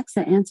an Alexa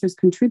Answers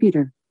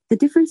contributor, the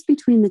difference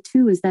between the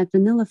two is that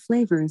vanilla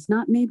flavor is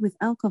not made with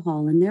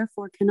alcohol and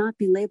therefore cannot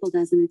be labeled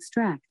as an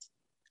extract.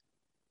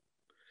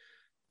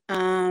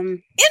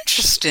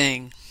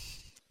 Interesting.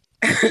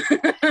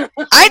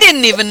 I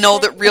didn't even know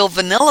that real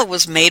vanilla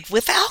was made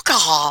with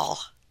alcohol.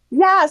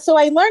 Yeah, so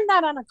I learned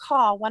that on a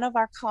call, one of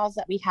our calls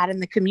that we had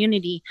in the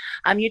community.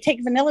 You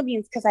take vanilla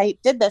beans, because I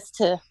did this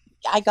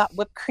I got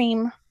whipped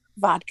cream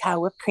vodka,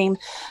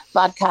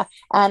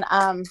 and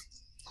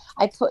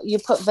you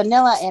put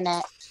vanilla in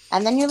it,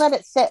 and then you let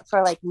it sit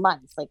for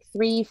months,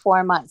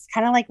 3-4 months.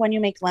 Kind of like when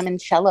you make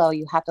limoncello,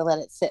 you have to let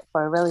it sit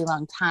for a really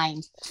long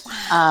time.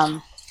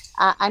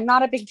 I'm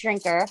not a big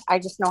drinker. I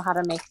just know how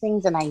to make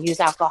things, and I use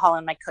alcohol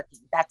in my cooking.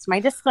 That's my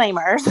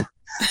disclaimer.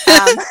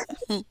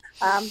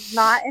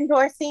 Not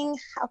endorsing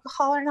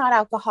alcohol or not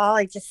alcohol.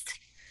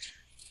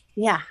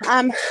 Yeah.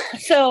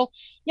 So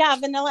yeah,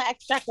 vanilla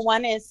extract,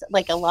 one is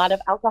like a lot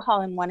of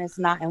alcohol and one is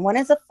not. And one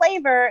is a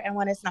flavor and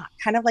one is not.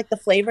 Kind of like the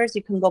flavors,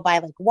 you can go buy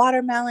like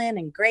watermelon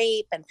and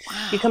grape, and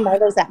you can buy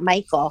those at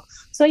Michael.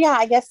 So yeah,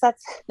 I guess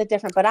that's the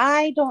difference. But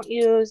I don't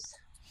use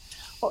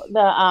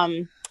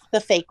the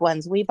fake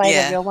ones. We buy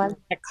the real ones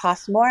that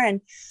cost more.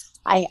 And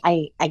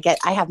I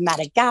have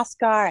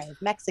Madagascar, I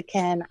have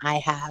Mexican, I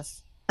have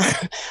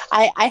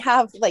I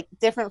have like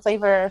different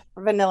flavor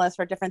vanillas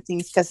for different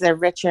things because they're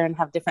richer and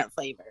have different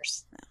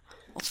flavors.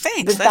 Well,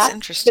 thanks. That's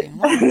interesting.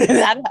 Does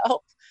that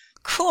help?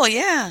 Cool.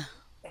 Yeah.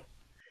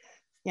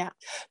 Yeah.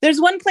 There's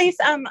one place,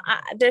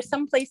 there's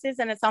some places,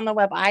 and it's on the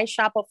web. I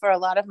shop for a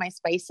lot of my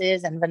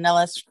spices and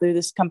vanillas through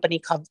this company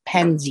called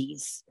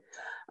Penzies.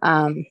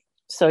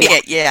 So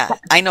yeah.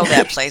 I know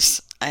that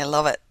place. I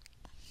love it.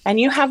 And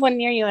you have one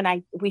near you,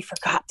 and we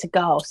forgot to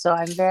go. So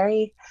I'm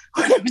very,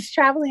 when I was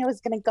traveling, I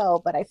was going to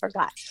go, but I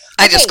forgot.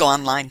 I just go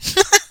online.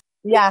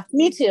 Yeah,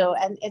 me too.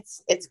 And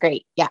it's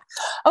great. Yeah.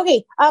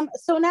 Okay.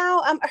 So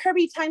now,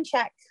 Herbie, time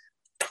check.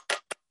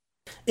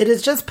 It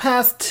is just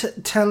past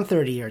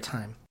 10:30 your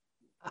time.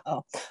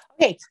 Uh-oh.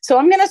 Okay. So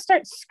I'm going to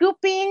start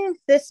scooping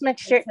this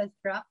mixture. It says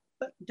drop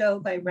dough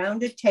by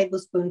rounded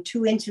tablespoon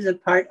 2 inches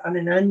apart on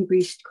an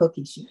ungreased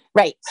cookie sheet.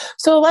 Right.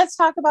 So let's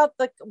talk about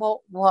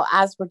well,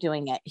 as we're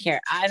doing it here,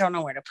 I don't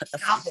know where to put the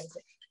phone.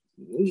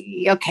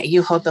 Okay,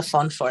 you hold the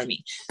phone for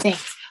me.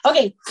 Thanks.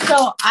 Okay,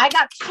 so I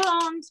got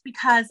spoons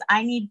because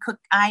I need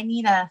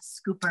a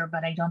scooper,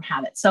 but I don't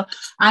have it. So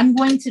I'm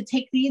going to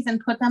take these and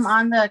put them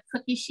on the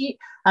cookie sheet.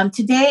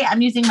 Today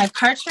I'm using my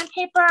parchment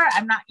paper.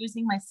 I'm not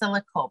using my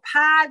silicone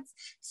pads.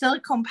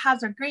 Silicone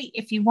pads are great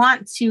if you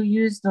want to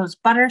use those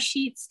butter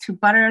sheets to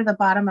butter the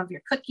bottom of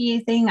your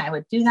cookie thing. I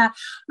would do that.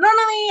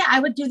 Normally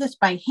I would do this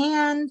by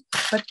hand,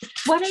 but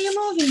what are you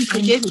moving? I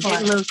didn't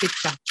move the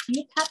stuff.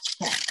 You touched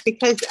it.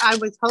 Because I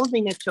was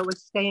holding it so it would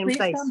stay in Please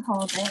place. Don't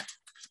hold it.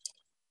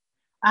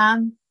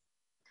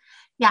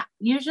 Yeah,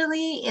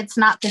 usually it's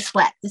not this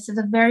wet. This is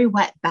a very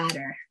wet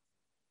batter.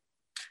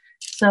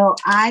 So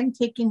I'm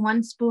taking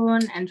one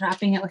spoon and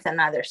dropping it with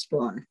another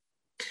spoon.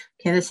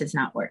 Okay, this is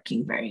not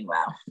working very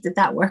well. Did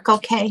that work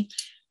okay?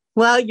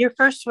 Well, your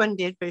first one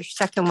did, but your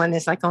second one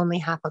is like only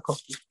half a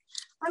cookie.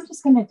 I'm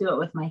just going to do it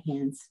with my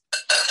hands.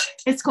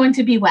 It's going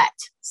to be wet.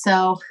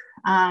 So,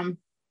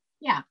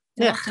 yeah.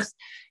 Just,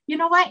 you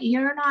know what?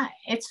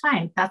 It's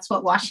fine. That's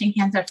what washing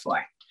hands are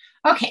for.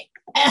 Okay.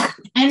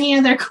 Any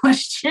other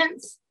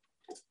questions?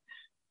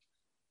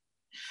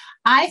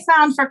 I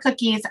found for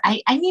cookies,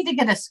 I need to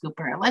get a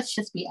scooper. Let's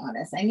just be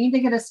honest. I need to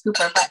get a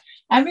scooper, but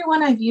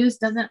everyone I've used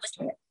doesn't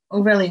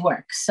really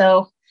work.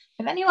 So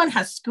if anyone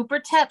has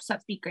scooper tips,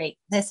 that'd be great.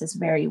 This is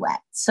very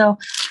wet. So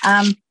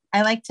I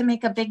like to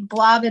make a big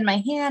blob in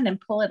my hand and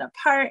pull it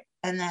apart.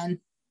 And then,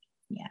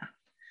 yeah,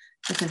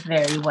 this is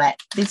very wet.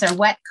 These are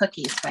wet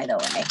cookies, by the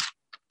way.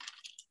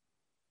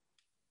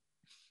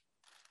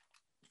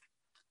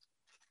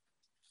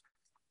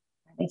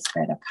 They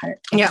spread apart.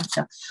 Yeah.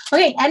 So,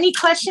 okay. Any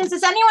questions?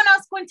 Is anyone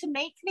else going to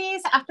make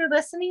these after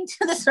listening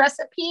to this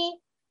recipe?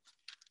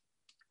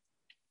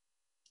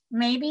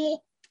 Maybe.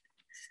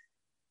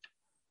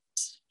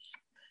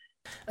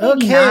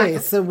 Okay,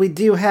 so we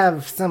do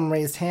have some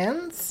raised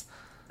hands.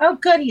 Oh,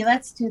 goody.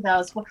 Let's do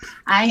those. Well,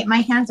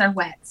 my hands are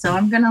wet, so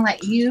I'm going to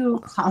let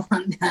you call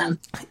on them.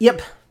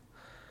 Yep.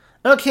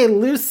 Okay,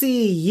 Lucy,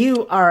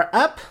 you are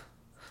up.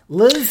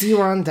 Liz,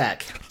 you are on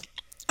deck.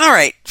 All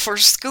right. For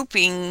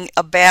scooping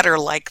a batter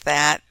like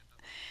that,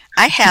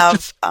 I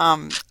have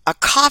a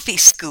coffee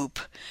scoop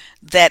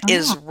that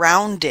is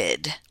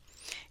rounded,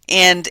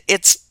 and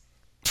it's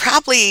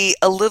probably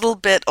a little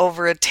bit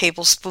over a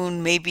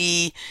tablespoon,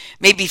 maybe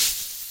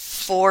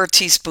 4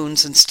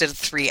 teaspoons instead of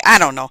 3. I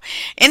don't know.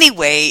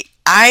 Anyway,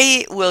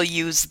 I will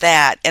use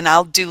that, and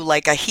I'll do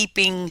like a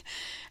heaping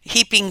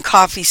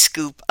coffee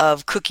scoop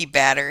of cookie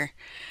batter,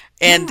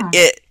 and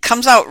it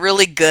comes out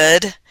really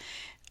good.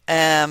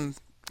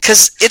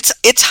 Because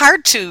it's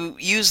hard to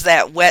use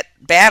that wet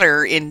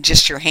batter in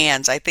just your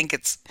hands. I think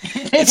it's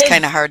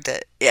kind of hard to,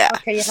 yeah.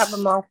 Okay, you have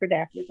them all for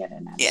there. You get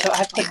it now. Yeah. So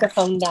I take the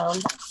phone down,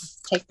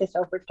 take this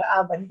over to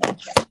oven.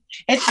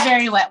 It's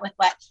very wet with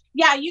wet.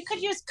 Yeah, you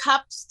could use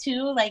cups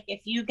too. Like if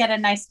you get a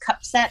nice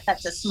cup set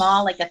that's a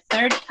small, like a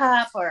 1/3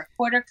 cup or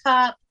a 1/4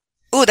 cup.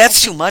 Oh,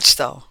 that's too much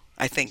though,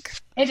 I think.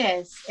 It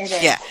is.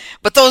 Yeah,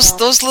 but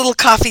those little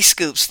coffee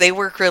scoops, they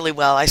work really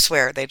well. I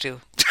swear they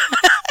do.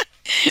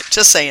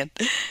 Just saying.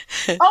 Oh,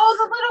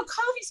 the little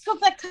coffee scoop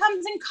that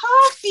comes in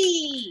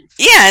coffee.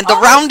 Yeah, and the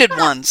rounded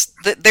ones.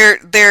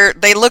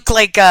 They look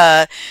like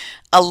a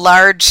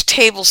large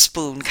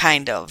tablespoon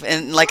kind of.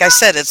 And like I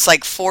said, it's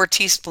like 4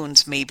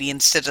 teaspoons maybe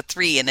instead of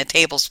 3 in a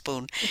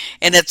tablespoon.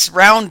 And it's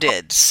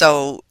rounded.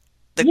 So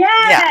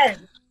yes.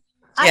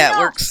 Yeah, it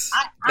works.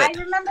 I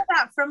remember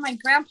that from my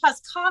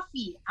grandpa's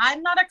coffee.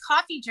 I'm not a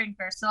coffee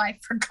drinker, so I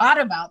forgot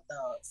about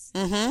those.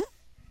 Mm-hmm.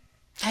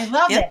 I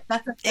love it.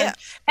 That's a thing. Yeah.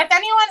 If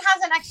anyone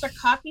has an extra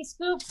coffee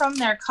scoop from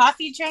their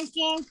coffee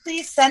drinking,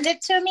 please send it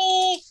to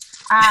me.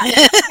 You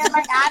can get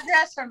my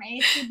address from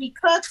ACB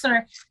Cooks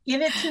or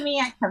give it to me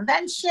at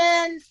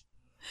convention.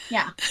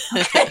 Yeah.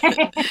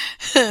 Okay.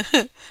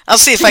 I'll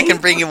see if I can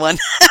bring you one.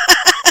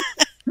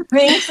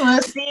 Thanks,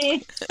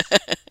 Lucy.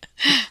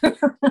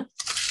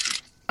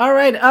 All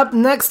right, up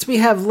next we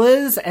have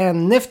Liz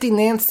and Nifty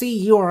Nancy.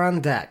 You are on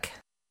deck.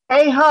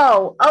 Hey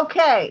ho.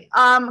 Okay.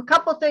 A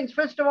couple things.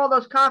 First of all,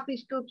 those coffee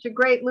scoops are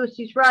great.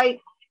 Lucy's right.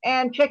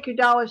 And check your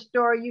dollar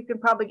store. You can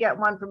probably get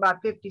one for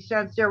about 50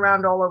 cents. They're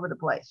around all over the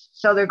place.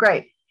 So they're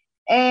great.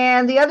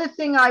 And the other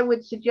thing I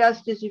would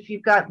suggest is if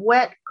you've got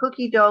wet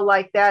cookie dough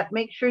like that,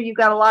 make sure you've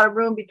got a lot of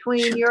room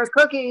between your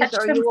cookies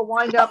or you will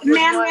wind up with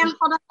Ma'am,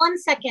 hold on 1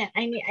 second.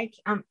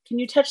 Can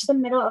you touch the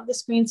middle of the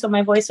screen so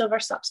my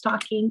voiceover stops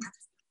talking?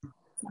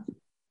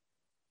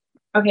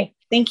 Okay,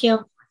 thank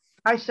you.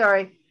 I'm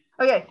sorry.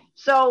 Okay,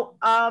 so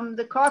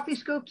the coffee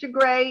scoops are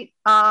great.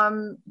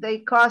 They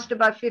cost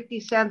about 50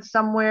 cents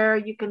somewhere.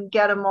 You can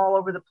get them all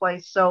over the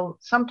place. So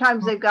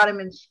sometimes they've got them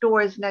in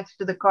stores next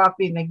to the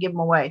coffee and they give them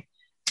away.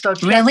 So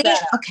check Really?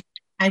 that out. Okay,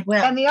 I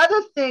will. And the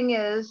other thing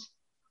is,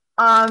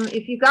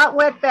 if you got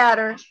wet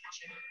batter,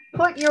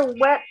 put your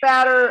wet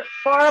batter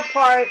far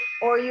apart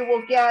or you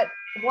will get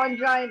one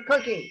giant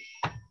cookie.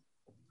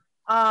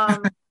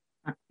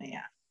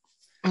 Yeah.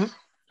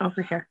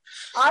 Over here.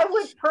 I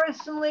would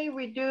personally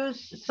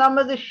reduce some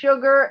of the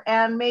sugar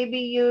and maybe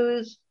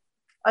use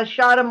a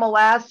shot of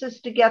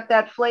molasses to get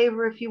that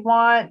flavor if you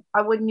want.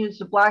 I wouldn't use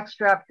the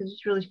blackstrap because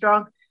it's really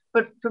strong.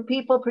 But for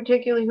people,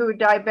 particularly who are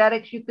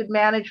diabetics, you could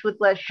manage with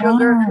less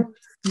sugar.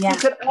 Yeah. You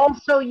could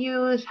also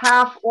use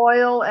half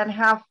oil and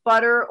half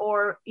butter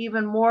or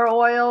even more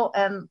oil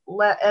and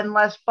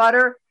less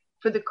butter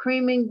for the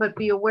creaming, but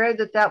be aware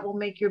that that will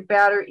make your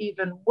batter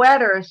even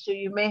wetter. So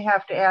you may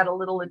have to add a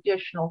little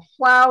additional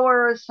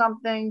flour or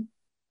something.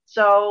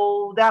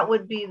 So that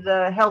would be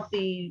the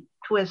healthy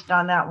twist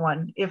on that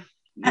one. If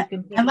you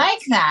can, I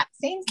like that.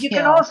 Thank you. You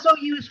can also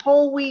use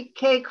whole wheat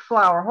cake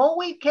flour. Whole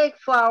wheat cake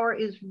flour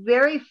is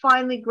very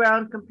finely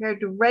ground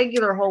compared to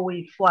regular whole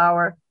wheat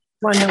flour.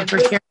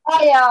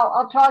 Hi, Al.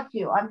 I'll talk to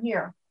you. I'm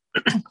here.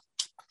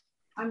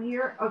 I'm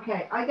here.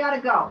 Okay, I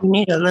gotta go. You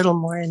need a little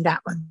more in that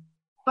one.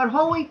 But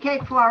whole wheat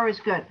cake flour is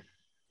good.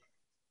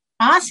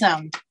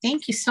 Awesome.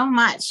 Thank you so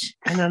much.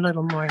 And a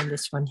little more in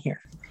this one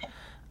here.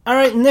 All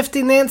right,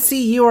 Nifty Nancy,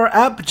 you are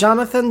up.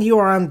 Jonathan, you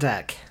are on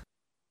deck.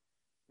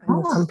 I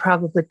will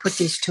probably put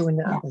these two in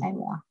the oven. I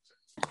will.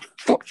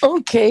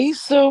 Okay,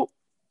 so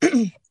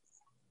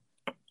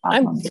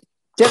I'm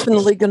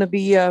definitely going to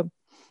be,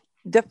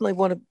 definitely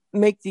want to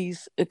make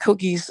these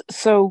cookies.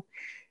 So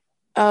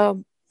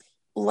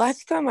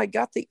last time I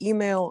got the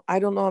email, I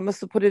don't know, I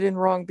must have put it in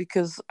wrong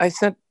because I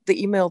sent the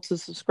email to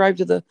subscribe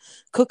to the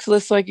cooks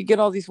list so I could get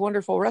all these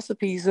wonderful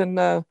recipes,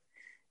 and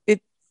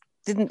it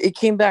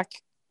came back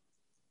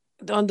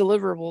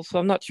undeliverable. So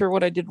I'm not sure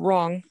what I did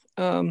wrong.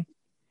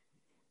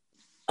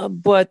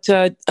 But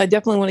I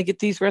definitely want to get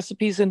these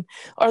recipes. And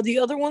are the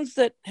other ones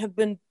that have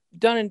been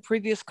done in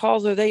previous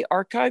calls, are they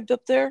archived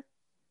up there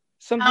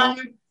somehow?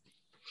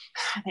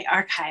 They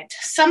archived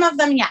some of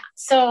them, yeah.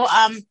 So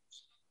I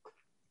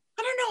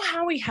don't know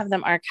how we have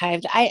them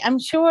archived. I'm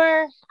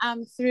sure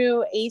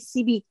through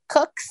ACB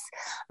Cooks,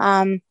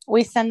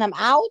 we send them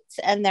out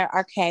and they're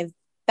archived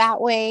that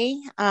way.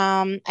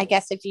 I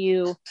guess if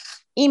you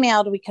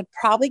emailed, we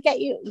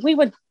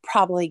would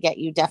probably get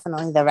you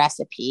definitely the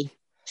recipe.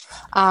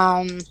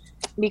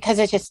 Because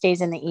it just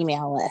stays in the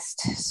email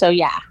list. So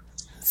yeah.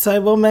 So I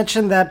will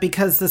mention that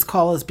because this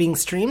call is being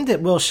streamed,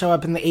 it will show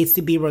up in the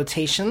ACB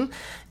rotation.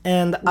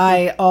 And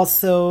I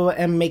also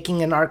am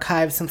making an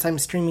archive since I'm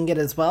streaming it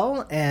as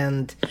well.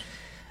 And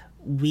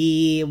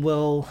we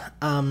will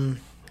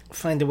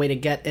find a way to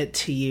get it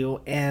to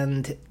you.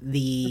 And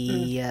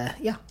yeah.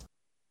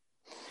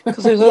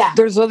 Because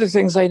there's other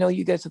things I know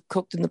you guys have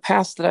cooked in the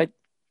past that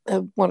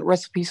I want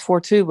recipes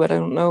for too, but I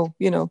don't know,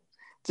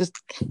 just...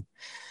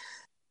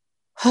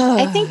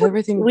 I think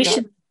everything we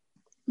should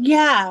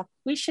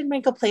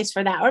make a place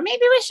for that, or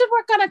maybe we should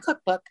work on a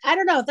cookbook. I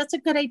don't know. That's a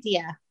good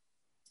idea.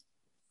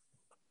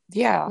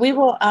 Yeah, we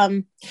will.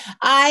 The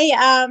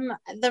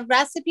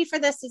recipe for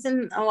this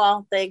isn't,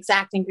 the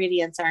exact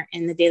ingredients aren't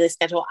in the daily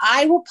schedule.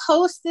 I will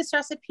post this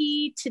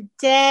recipe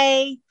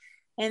today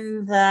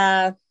in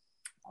the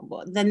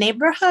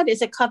neighborhood.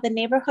 Is it called the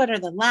neighborhood or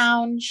the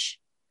lounge?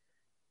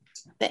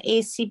 The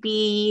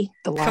ACB,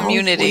 the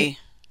community.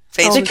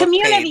 Facebook the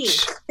community.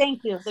 Page.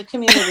 Thank you. The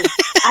community.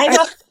 I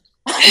don't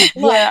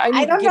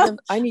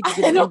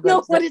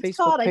know what it's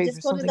called. I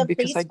just go to the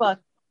Facebook.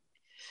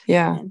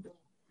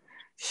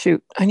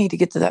 Shoot, I need to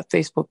get to that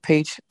Facebook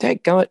page.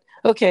 Dadgummit.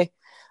 Okay.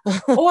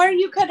 Or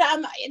you could,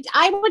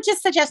 I would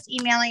just suggest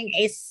emailing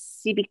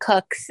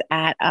acbcooks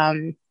at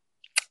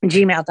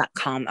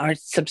gmail.com or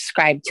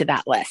subscribe to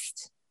that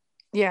list.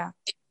 Yeah,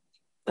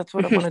 that's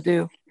what I want to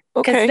do.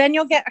 Because then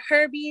you'll get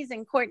Herbie's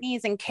and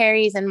Courtney's and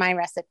Carrie's and my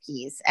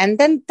recipes. And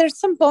then there's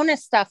some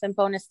bonus stuff and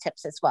bonus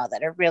tips as well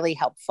that are really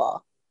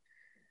helpful.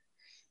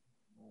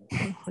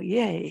 Oh,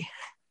 yay.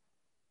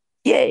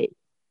 There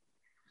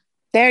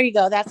you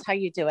go. That's how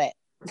you do it.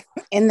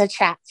 In the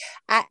chat.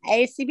 At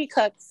ACB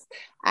Cooks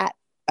at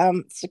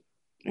I'm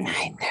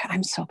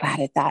so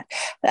bad at that.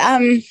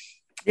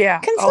 Yeah.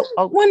 Can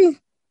someone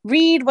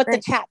read what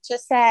the chat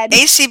just said?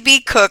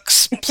 ACB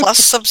Cooks plus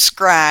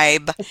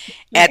subscribe at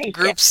Thank you.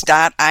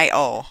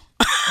 groups.io.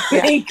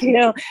 Thank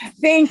you.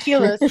 Thank you,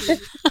 Lucy.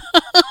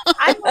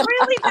 I'm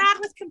really bad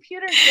with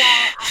computers,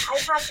 y'all.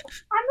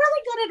 I'm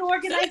really good at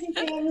organizing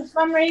things,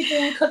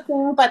 fundraising,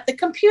 cooking, but the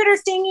computer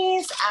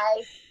thingies,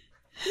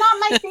 not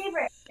my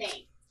favorite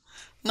thing.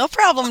 No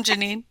problem,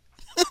 Janine.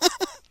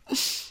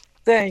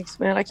 Thanks,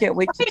 man. I can't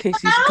wait to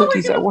taste these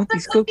cookies. I want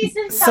these cookies.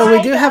 So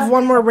we do have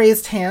one more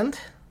raised hand.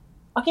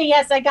 Okay,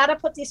 yes, I gotta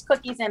put these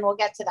cookies in. We'll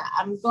get to that.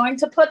 I'm going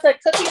to put the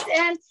cookies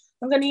in.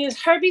 I'm going to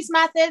use Herbie's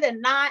method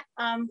and not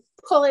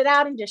pull it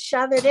out and just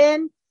shove it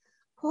in.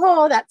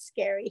 Oh, that's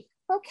scary.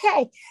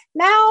 Okay,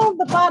 now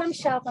the bottom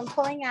shelf, I'm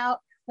pulling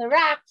out the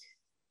rack.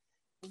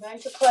 I'm going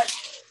to put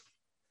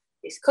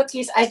these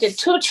cookies. I did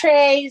 2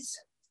 trays.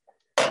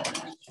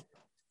 Okay,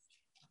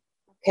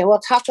 we'll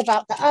talk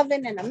about the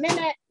oven in a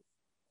minute.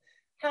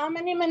 How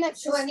many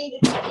minutes?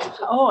 20.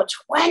 Oh,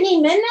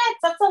 20 minutes?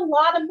 That's a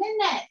lot of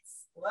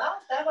minutes. Well,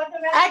 that was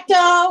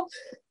the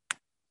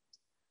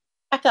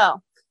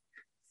Echo.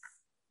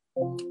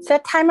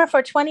 Set timer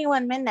for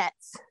 21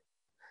 minutes.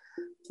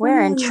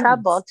 We're in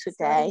trouble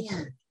today.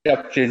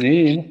 Yep,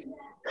 Janine.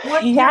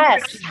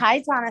 Yes.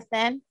 Hi,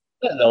 Jonathan.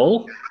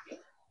 Hello.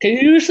 Can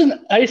you use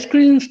an ice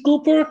cream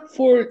scooper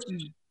for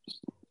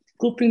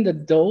scooping the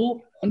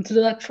dough onto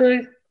that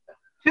tray?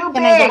 Too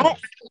big.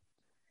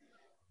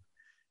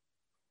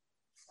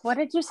 What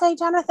did you say,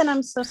 Jonathan?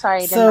 I'm so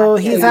sorry. So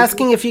he's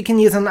asking if you can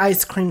use an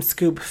ice cream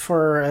scoop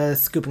for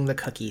scooping the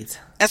cookies.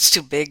 That's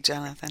too big,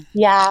 Jonathan.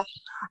 Yeah.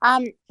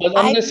 But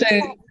I'm just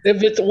saying,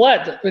 if it's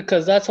wet,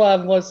 because that's why I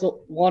was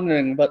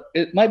wondering, but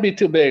it might be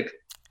too big.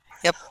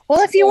 Yep.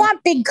 Well, if you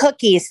want big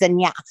cookies, then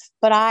yeah.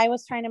 But I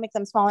was trying to make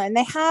them smaller, and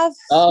they have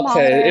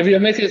Okay, if you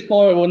make it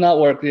smaller, it will not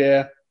work,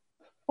 yeah.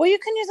 Well, you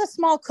can use a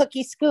small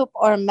cookie scoop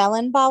or a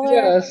melon baller.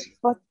 Yes.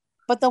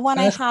 But the one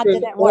I had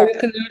didn't or work. you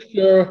can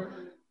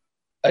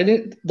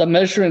use the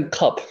measuring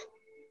cup.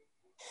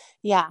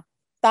 Yeah,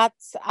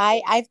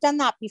 I've done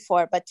that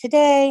before, but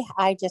today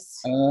I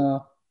just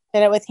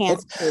did it with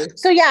hands. Okay.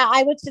 So yeah,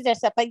 I would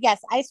suggest that. But yes,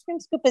 ice cream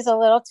scoop is a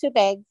little too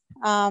big.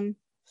 I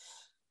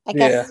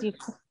guess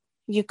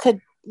you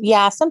could.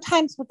 Yeah,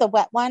 sometimes with the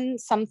wet one,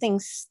 some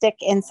things stick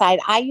inside.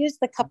 I use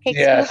the cupcake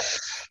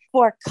scoop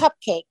for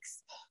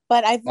cupcakes,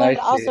 but I've learned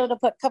also to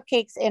put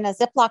cupcakes in a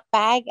Ziploc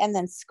bag and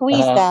then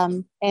squeeze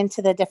them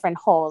into the different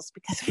holes,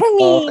 because for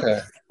me,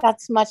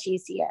 that's much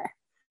easier.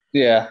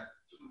 Yeah.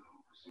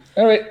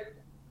 All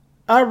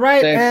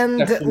right.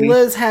 Thanks, and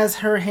Liz has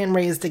her hand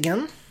raised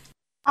again.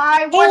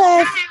 Hi,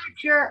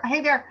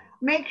 hey there.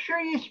 Make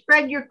sure you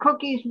spread your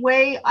cookies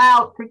way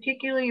out,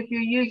 particularly if you're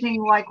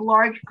using like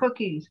large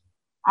cookies.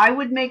 I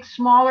would make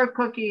smaller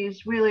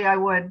cookies. Really, I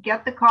would.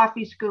 Get the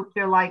coffee scoop.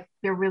 They're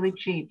really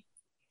cheap.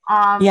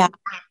 And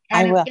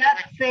if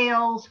that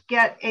fails,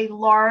 get a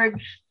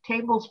large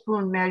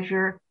tablespoon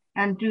measure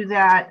and do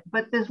that.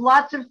 But there's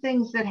lots of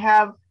things that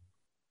have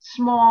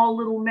small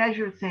little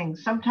measure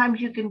things.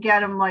 Sometimes you can get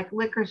them like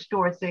liquor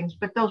store things,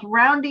 but those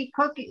roundy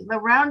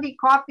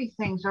coffee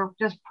things are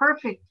just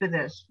perfect for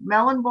this.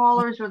 Melon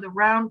ballers or the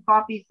round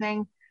coffee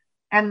thing.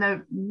 And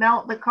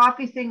the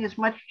coffee thing is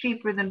much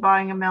cheaper than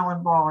buying a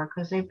melon baller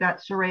because they've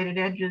got serrated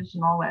edges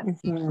and all that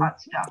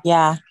hot stuff.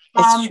 Yeah,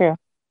 it's true.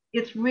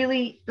 It's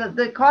really,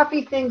 the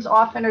coffee things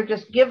often are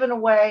just given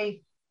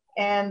away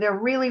and they're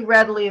really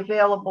readily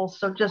available.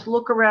 So just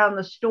look around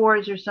the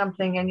stores or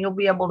something and you'll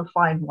be able to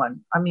find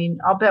one. I mean,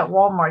 I'll bet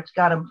Walmart's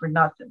got them for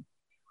nothing.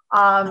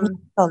 I'll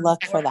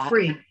look for that.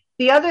 Free.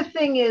 The other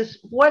thing is,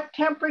 what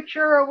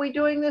temperature are we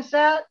doing this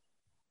at?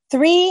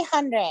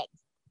 300.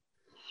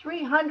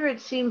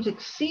 300 seems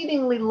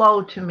exceedingly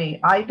low to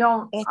me. I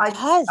don't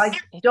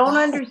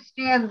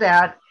understand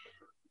that.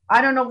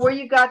 I don't know where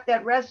you got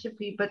that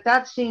recipe, but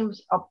that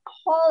seems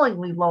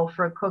appallingly low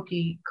for a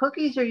cookie.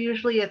 Cookies are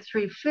usually at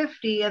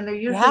 350 and they're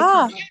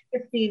usually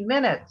 15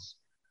 minutes.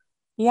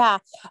 Yeah.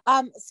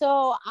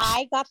 So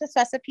I got this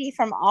recipe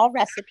from All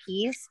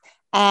Recipes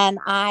and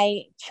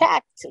I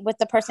checked with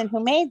the person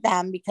who made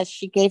them because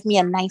she gave me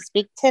a nice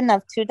big tin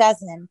of 2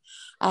 dozen.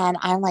 And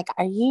I'm like,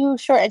 are you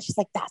sure? And she's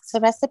like, that's the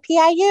recipe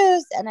I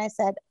used. And I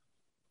said,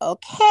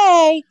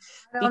 okay.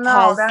 I don't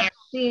know. That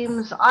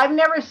seems, I've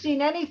never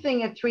seen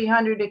anything at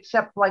 300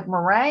 except like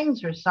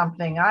meringues or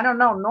something. I don't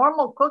know.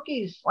 Normal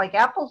cookies, like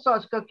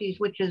applesauce cookies,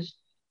 which is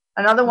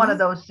another one of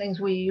those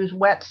things we use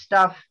wet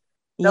stuff.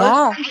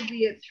 Those could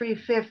be at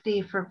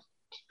 350 for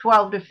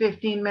 12 to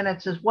 15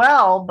 minutes as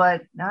well,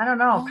 but I don't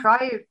know.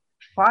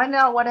 Find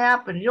out what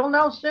happened. You'll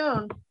know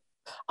soon.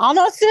 I'll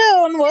know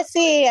soon. We'll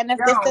see. And if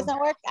this doesn't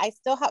work, I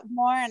still have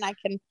more and I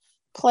can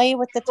play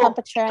with the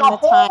temperature and the time.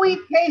 Whole wheat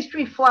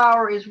pastry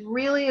flour is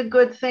really a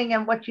good thing.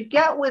 And what you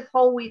get with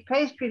whole wheat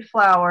pastry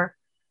flour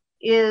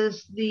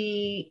is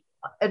the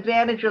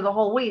advantage of the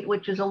whole wheat,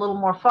 which is a little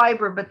more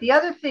fiber. But the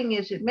other thing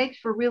is it makes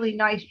for really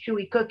nice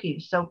chewy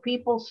cookies. So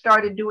people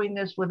started doing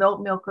this with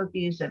oatmeal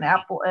cookies and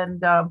apple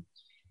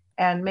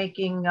and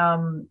making,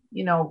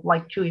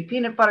 like chewy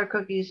peanut butter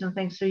cookies and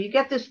things. So you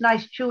get this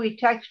nice chewy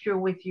texture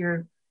with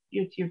your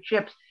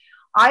chips.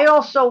 I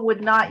also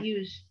would not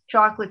use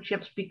chocolate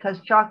chips because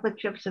chocolate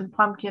chips and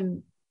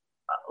pumpkin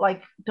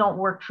don't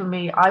work for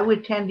me. I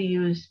would tend to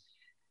use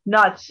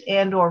nuts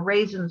and or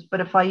raisins, but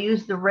if I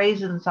use the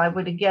raisins, I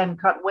would again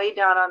cut way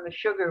down on the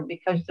sugar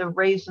because the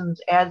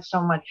raisins add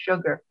so much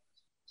sugar.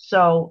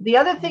 So the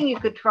other thing you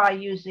could try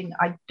using,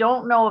 I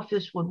don't know if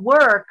this would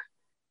work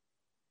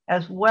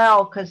as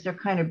well because they're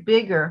kind of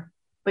bigger,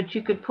 but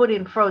you could put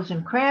in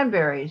frozen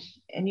cranberries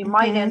and you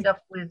might end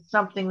up with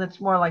something that's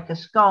more like a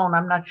scone.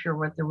 I'm not sure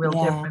what the real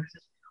difference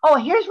is. Oh,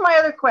 here's my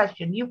other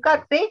question. You've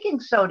got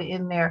baking soda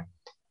in there.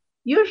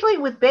 Usually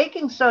with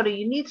baking soda,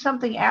 you need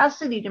something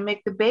acidy to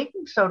make the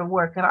baking soda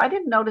work. And I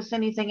didn't notice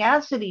anything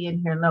acidy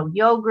in here. No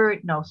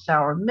yogurt, no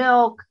sour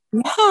milk.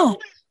 No.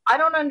 I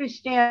don't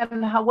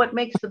understand what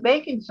makes the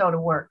baking soda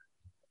work.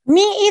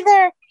 Me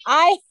either.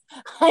 I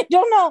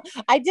don't know.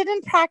 I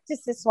didn't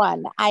practice this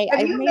one.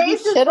 Have you made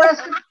this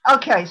recipe?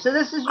 Okay, so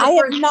this is your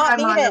first time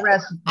on the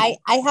recipe.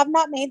 I have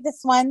not made this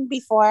one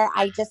before.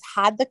 I just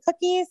had the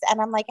cookies and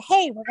I'm like,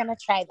 hey, we're going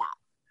to try that.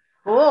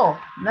 Cool.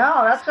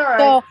 No, that's all right.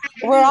 So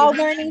we're all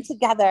learning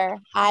together.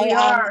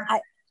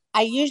 I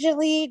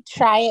usually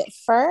try it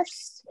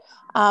first,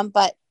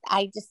 but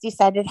I just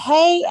decided,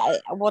 hey,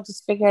 we'll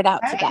just figure it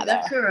out together.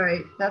 That's all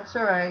right. That's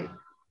all right.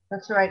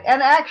 That's right.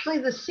 And actually,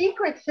 the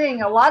secret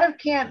thing, a lot of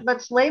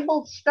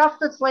stuff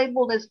that's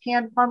labeled as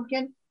canned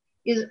pumpkin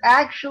is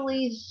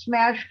actually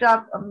mashed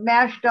up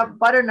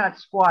butternut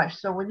squash.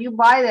 So when you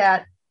buy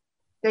that,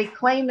 they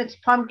claim it's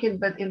pumpkin,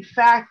 but in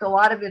fact, a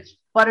lot of it's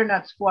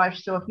butternut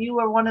squash. So if you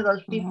are one of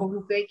those people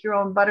who bake your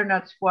own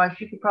butternut squash,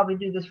 you could probably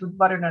do this with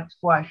butternut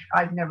squash.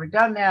 I've never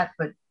done that,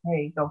 but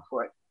hey, go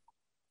for it.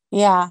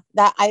 Yeah,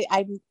 that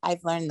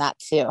I've learned that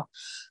too.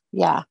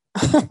 Yeah.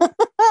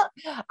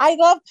 I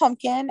love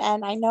pumpkin,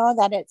 and I know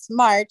that it's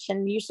March,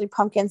 and usually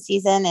pumpkin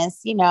season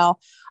is,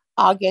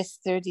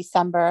 August through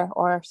December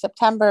or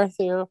September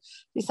through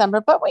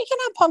December, but we can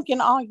have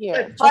pumpkin all year.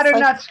 But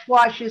butternut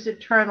squash is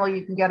eternal.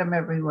 You can get them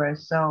everywhere.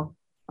 So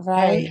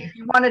right. Hey, if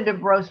you wanted to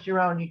roast your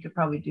own, you could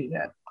probably do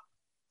that.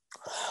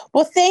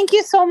 Well, thank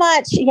you so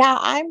much. Yeah,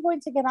 I'm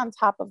going to get on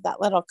top of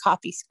that little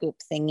coffee scoop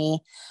thingy.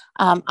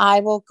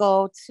 I will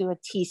go to a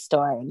tea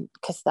store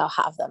because they'll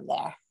have them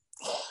there.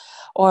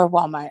 Or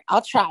Walmart.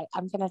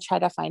 I'm going to try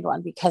to find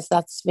one because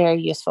that's very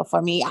useful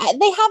for me.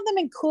 They have them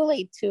in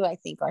Kool-Aid too, I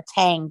think, or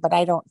Tang, but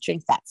I don't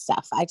drink that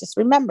stuff. I just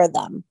remember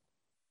them.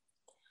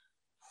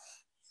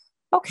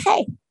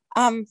 Okay.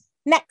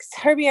 Next,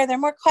 Herbie, are there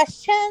more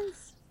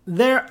questions?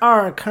 There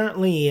are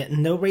currently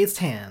no raised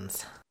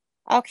hands.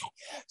 Okay.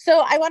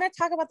 So I want to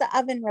talk about the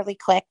oven really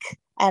quick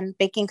and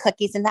baking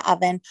cookies in the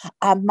oven.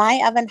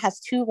 My oven has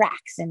 2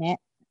 racks in it.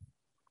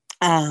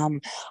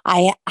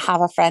 I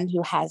have a friend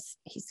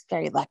he's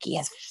very lucky, he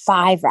has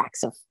 5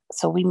 racks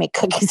so we make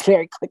cookies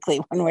very quickly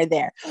when we're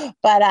there.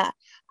 But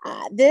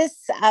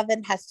this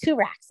oven has 2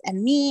 racks,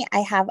 and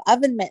I have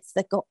oven mitts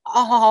that go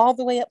all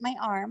the way up my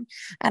arm,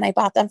 and I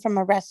bought them from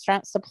a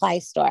restaurant supply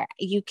store.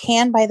 You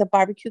can buy the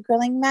barbecue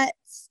grilling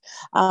mitts,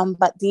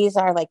 but these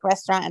are like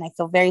restaurant, and I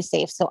feel very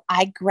safe. So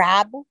I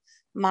grab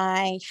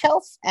my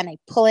shelf and I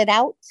pull it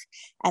out,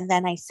 and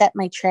then I set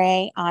my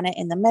tray on it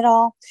in the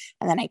middle,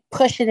 and then I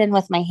push it in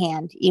with my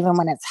hand even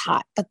when it's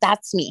hot. But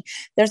that's me.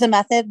 There's a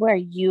method where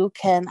you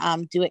can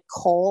do it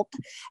cold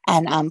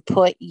and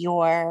put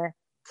your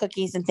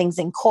cookies and things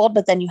in cold,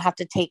 but then you have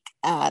to take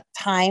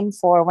time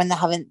for when the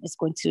oven is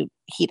going to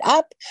heat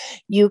up.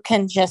 You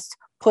can just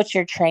put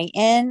your tray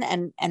in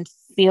and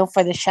feel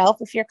for the shelf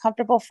if you're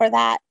comfortable for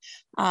that.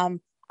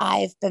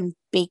 I've been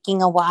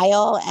baking a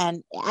while,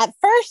 and at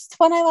first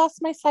when I lost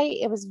my sight,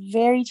 it was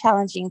very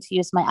challenging to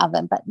use my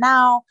oven, but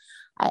now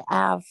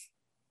I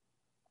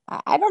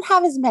don't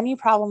have as many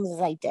problems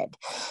as I did.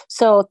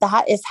 So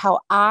that is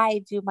how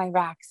I do my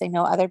racks. I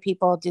know other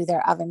people do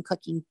their oven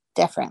cooking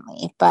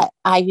differently, but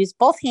I use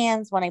both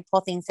hands when I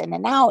pull things in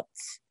and out.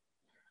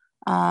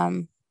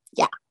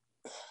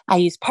 I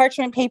use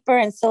parchment paper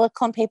and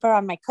silicone paper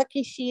on my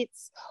cookie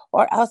sheets,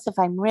 or else if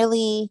I'm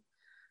really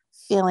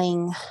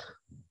feeling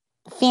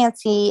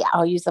fancy,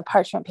 I'll use the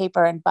parchment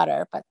paper and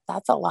butter, but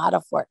that's a lot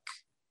of work.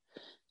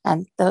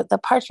 And the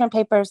parchment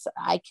papers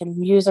I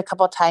can use a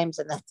couple times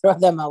and then throw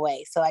them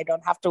away, so I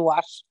don't have to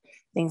wash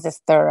things as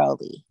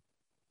thoroughly.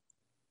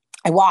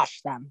 I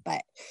wash them,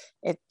 but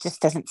it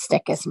just doesn't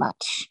stick as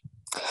much.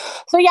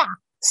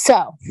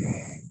 So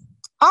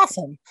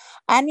awesome.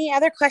 Any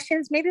other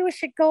questions? Maybe we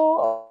should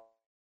go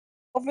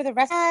over the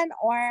rest,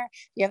 or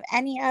you have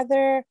any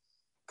other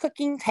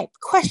cooking type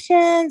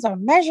questions or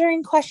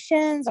measuring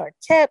questions or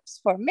tips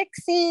for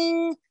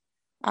mixing.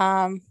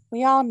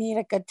 We all need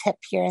a good tip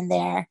here and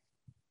there.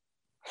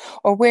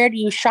 Or where do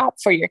you shop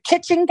for your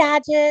kitchen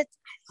gadgets?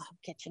 I love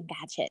kitchen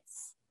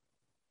gadgets.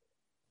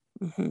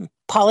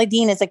 Paula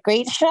Deen is a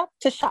great shop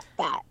to shop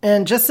at.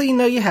 And just so you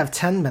know, you have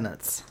 10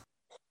 minutes.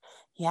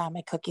 Yeah,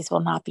 my cookies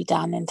will not be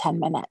done in 10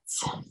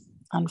 minutes.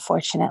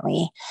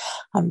 Unfortunately,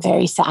 I'm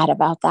very sad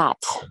about that.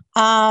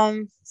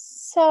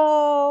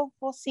 So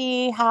we'll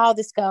see how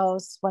this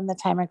goes when the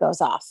timer goes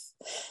off.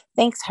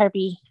 Thanks,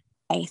 Herbie.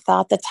 I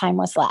thought the time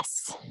was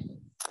less.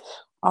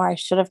 Or I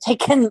should have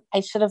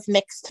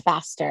mixed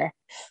faster.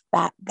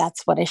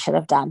 That's what I should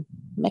have done.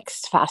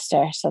 Mixed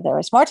faster. So there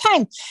was more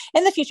time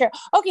in the future.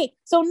 Okay.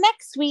 So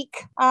next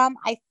week,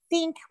 I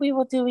think we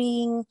will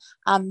doing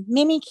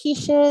mini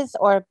quiches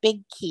or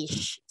big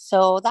quiche.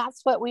 So that's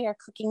what we are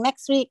cooking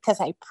next week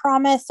because I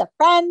promised a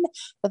friend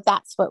that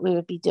that's what we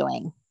would be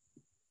doing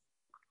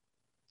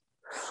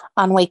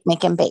on Wake,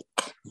 Make, and Bake.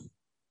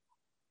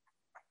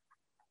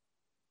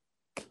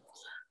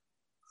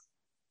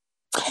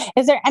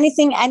 Is there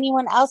anything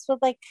anyone else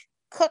would like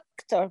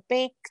cooked or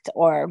baked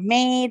or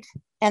made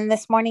in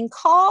this morning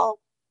call?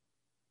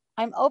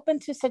 I'm open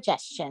to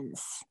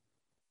suggestions.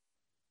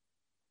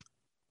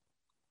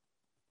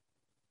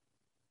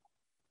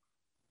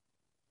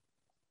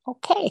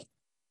 Okay.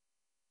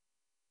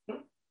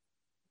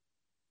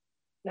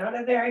 Not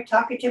a very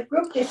talkative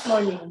group this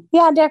morning.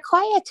 Yeah, they're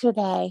quiet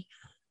today.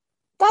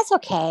 That's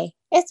okay.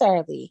 It's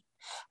early.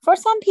 For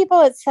some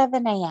people, it's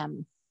 7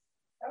 a.m.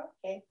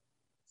 Okay.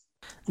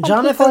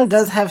 Jonathan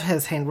does have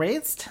his hand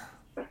raised.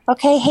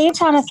 Okay. Hey,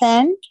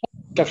 Jonathan.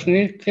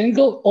 Stephanie, can you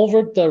go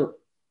over the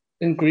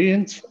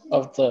ingredients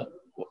of the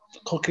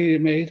cookie you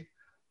made?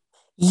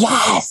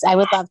 Yes, I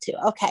would love to.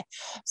 Okay.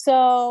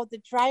 So the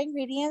dry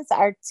ingredients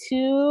are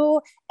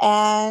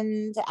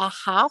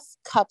 2.5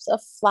 cups of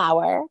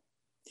flour,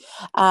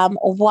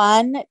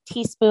 1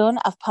 teaspoon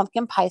of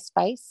pumpkin pie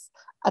spice,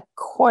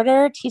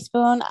 1/4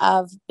 teaspoon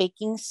of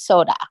baking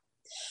soda.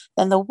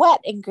 Then the wet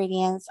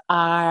ingredients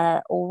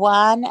are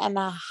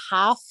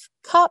 1.5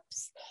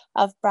 cups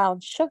of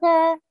brown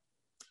sugar,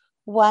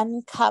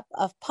 1 cup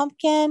of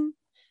pumpkin,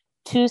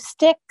 2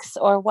 sticks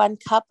or 1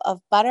 cup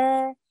of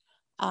butter,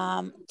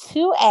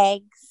 2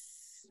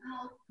 eggs,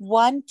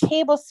 1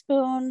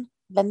 tablespoon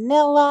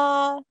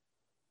vanilla,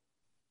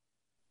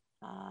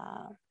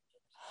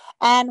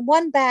 and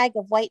 1 bag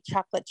of white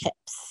chocolate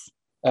chips.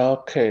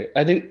 Okay,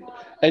 I think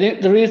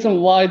the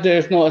reason why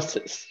there's no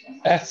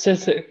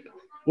acidic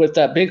with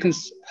that baking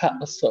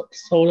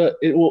soda,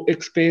 it will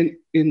expand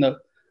in the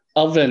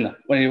oven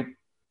when you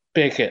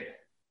bake it.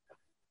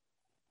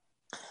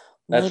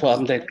 That's what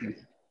I'm thinking.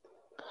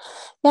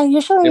 Yeah,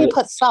 usually we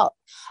put salt.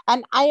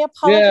 And I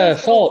apologize. Yeah,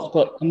 salt,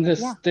 but I'm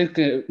just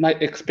thinking it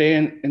might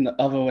expand in the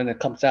oven when it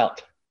comes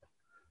out.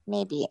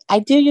 Maybe. I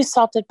do use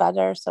salted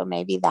butter, so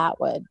maybe that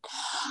would.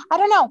 I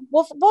don't know.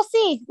 We'll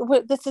see.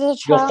 This is a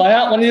trial. You'll find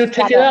out when you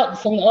take it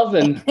out from the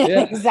oven.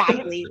 Yeah.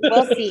 Exactly.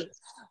 We'll see.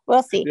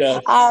 We'll see.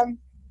 Yes.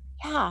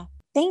 Yeah.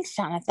 Thanks,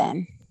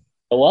 Jonathan.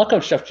 You're welcome,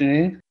 Chef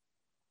Janine.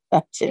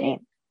 Janine.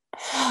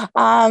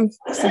 What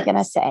was I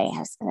gonna say? I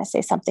was gonna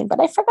say something, but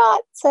I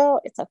forgot, so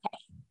it's okay.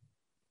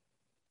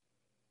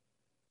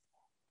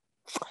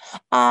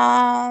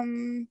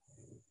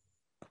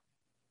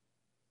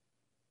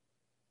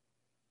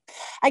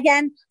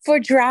 Again, for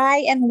dry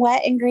and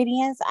wet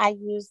ingredients, I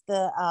use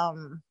the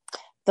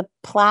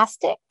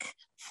plastic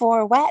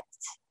for wet.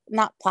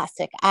 Not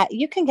plastic.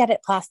 You can get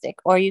it plastic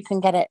or you can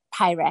get it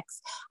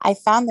Pyrex. I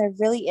found there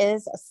really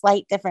is a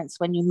slight difference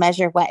when you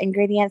measure wet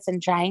ingredients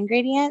and dry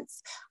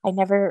ingredients. I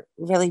never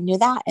really knew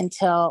that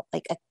until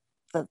like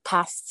the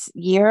past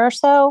year or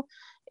so.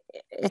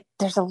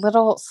 There's a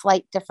little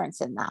slight difference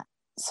in that.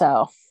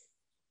 So,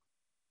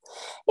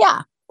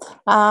 yeah.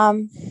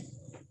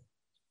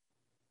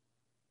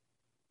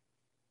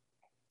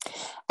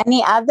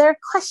 Any other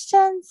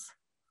questions?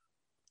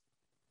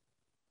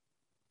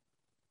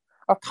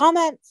 Or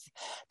comments?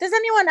 Does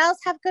anyone else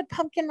have good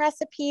pumpkin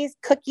recipes?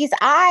 Cookies?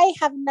 I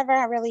have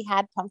never really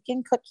had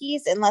pumpkin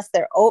cookies unless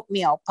they're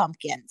oatmeal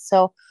pumpkin.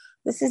 So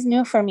this is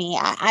new for me.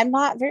 I'm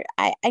not very,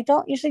 I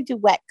don't usually do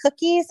wet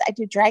cookies. I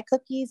do dry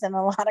cookies, and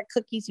a lot of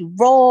cookies you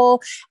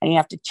roll and you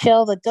have to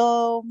chill the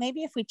dough.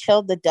 Maybe if we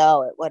chilled the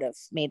dough, it would have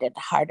made it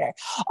harder.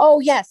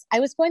 Oh yes. I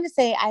was going to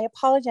say, I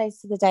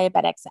apologize to the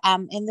diabetics.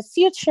 In the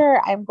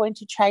future, I'm going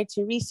to try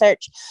to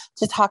research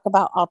to talk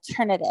about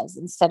alternatives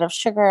instead of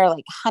sugar,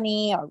 like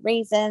honey or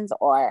raisins,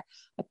 or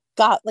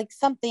got like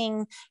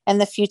something in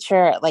the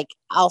future, like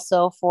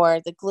also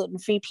for the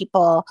gluten-free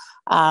people,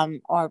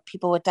 or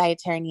people with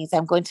dietary needs.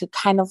 I'm going to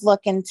kind of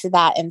look into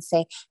that and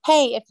say,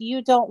 hey, if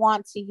you don't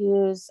want to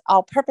use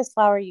all-purpose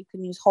flour, you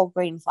can use whole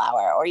grain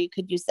flour, or you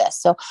could use this.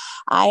 So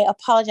I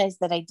apologize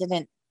that I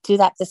didn't do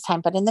that this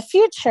time, but in the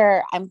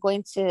future, I'm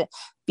going to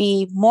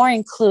be more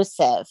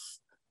inclusive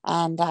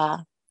and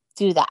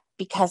do that,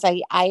 because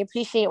I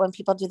appreciate when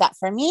people do that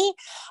for me.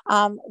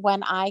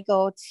 When I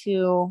go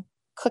to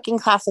cooking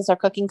classes or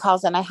cooking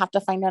calls and I have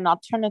to find an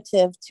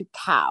alternative to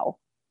cow.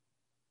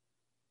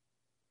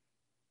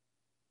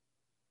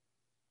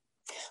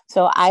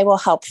 So I will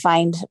help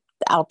find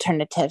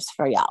alternatives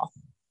for y'all.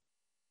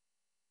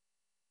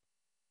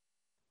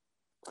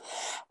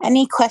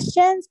 Any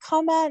questions,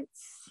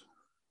 comments?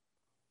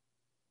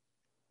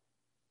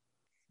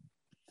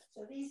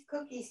 So these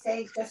cookies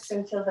say just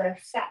until they're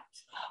set.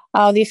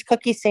 Oh, these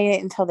cookies say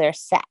it until they're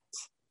set.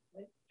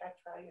 That's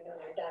how you know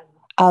they're done.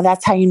 Oh,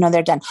 that's how you know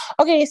they're done.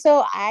 Okay,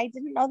 so I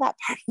didn't know that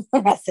part of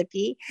the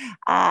recipe.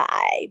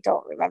 I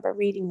don't remember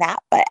reading that,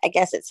 but I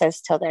guess it says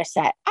till they're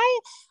set. I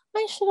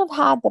should have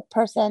had the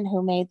person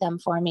who made them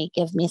for me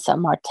give me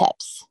some more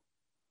tips.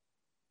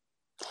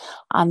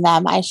 on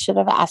them. I should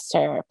have asked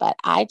her, but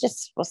I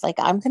just was like,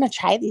 I'm going to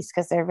try these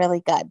because they're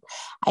really good.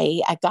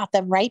 I got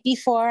them right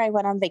before I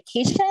went on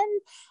vacation,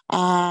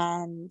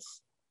 and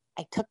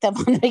I took them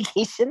on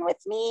vacation with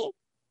me.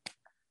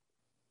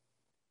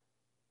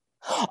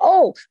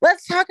 Oh,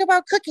 let's talk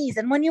about cookies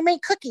and when you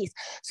make cookies.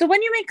 So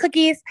when you make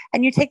cookies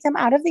and you take them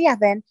out of the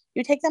oven,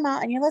 you take them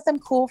out and you let them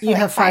cool for you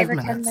like have 5 or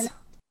minutes. 10 minutes.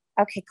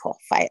 Okay, cool.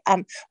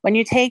 When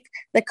you take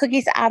the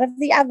cookies out of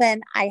the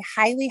oven, I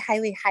highly,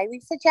 highly, highly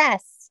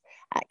suggest,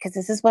 because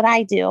this is what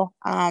I do.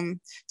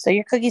 So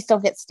your cookies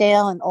don't get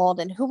stale and old.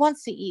 And who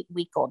wants to eat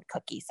week old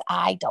cookies?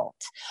 I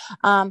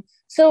don't.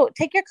 So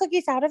take your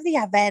cookies out of the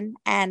oven,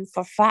 and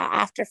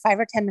after 5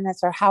 or 10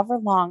 minutes or however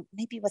long,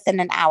 maybe within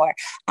an hour,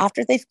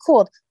 after they've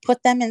cooled,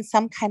 put them in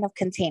some kind of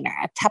container,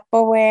 a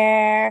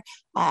Tupperware,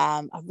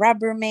 a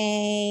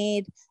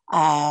Rubbermaid,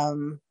 a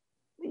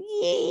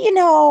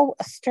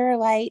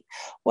Sterlite,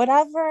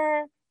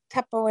 whatever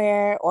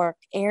Tupperware or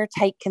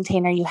airtight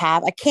container you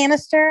have, a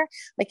canister.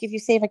 Like if you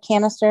save a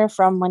canister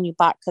from when you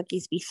bought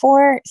cookies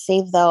before,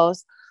 save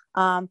those,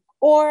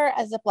 or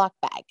a Ziploc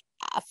bag,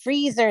 a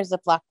freezer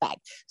Ziploc bag.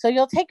 So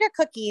you'll take your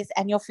cookies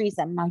and you'll freeze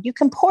them. Now you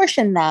can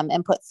portion them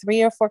and put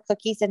 3 or 4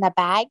 cookies in a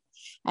bag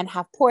and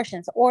have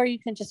portions, or you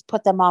can just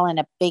put them all in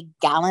a big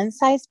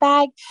gallon-sized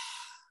bag.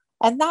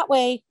 And that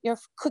way your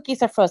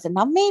cookies are frozen.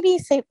 Now maybe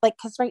save, like,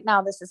 because right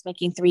now this is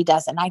making 3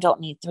 dozen. I don't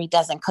need 3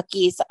 dozen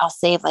cookies. I'll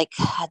save like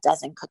a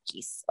dozen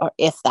cookies, or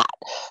if that.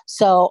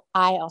 So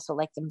I also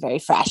like them very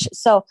fresh.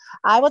 So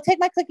I will take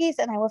my cookies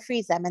and I will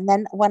freeze them. And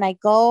then when I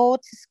go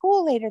to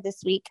school later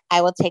this week, I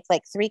will take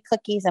like 3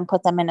 cookies and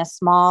put them in a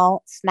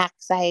small snack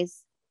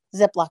size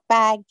Ziploc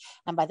bag.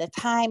 And by the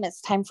time it's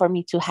time for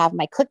me to have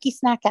my cookie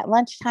snack at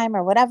lunchtime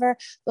or whatever,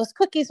 those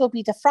cookies will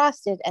be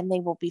defrosted and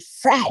they will be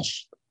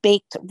fresh,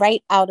 baked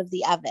right out of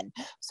the oven.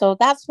 So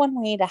that's one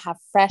way to have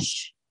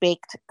fresh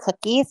baked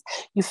cookies.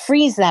 You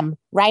freeze them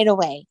right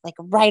away, like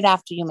right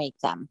after you make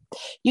them.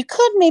 You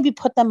could maybe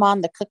put them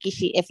on the cookie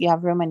sheet if you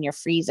have room in your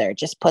freezer.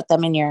 Just put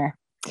them in your,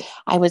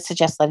 I would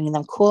suggest letting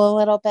them cool a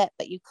little bit,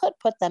 but you could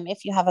put them,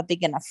 if you have a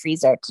big enough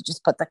freezer, to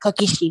just put the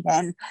cookie sheet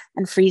in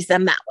and freeze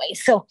them that way.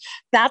 So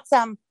that's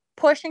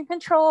portion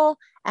control,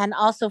 and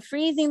also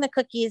freezing the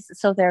cookies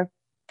so they're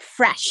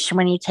fresh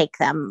when you take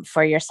them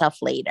for yourself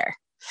later.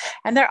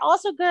 And they're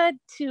also good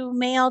to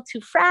mail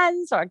to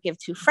friends or give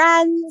to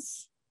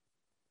friends.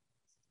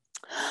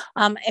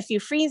 If you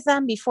freeze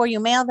them before you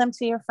mail them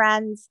to your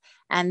friends,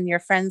 and your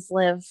friends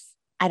live,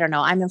 I don't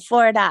know, I'm in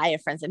Florida, I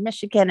have friends in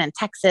Michigan and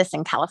Texas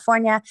and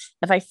California.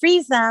 If I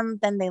freeze them,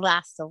 then they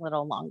last a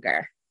little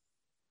longer.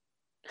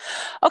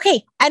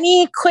 Okay,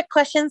 any quick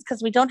questions?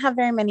 Because we don't have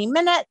very many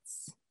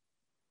minutes.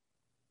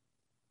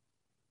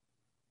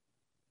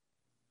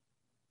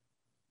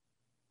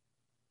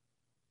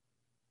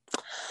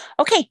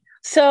 Okay,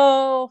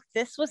 so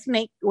this was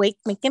Wake,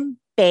 Make, and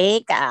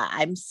Bake.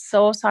 I'm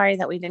so sorry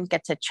that we didn't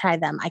get to try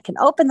them. I can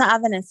open the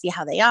oven and see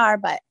how they are,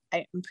 but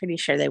I'm pretty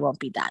sure they won't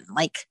be done.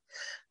 Like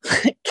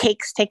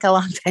cakes take a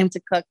long time to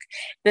cook.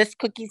 This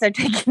cookies are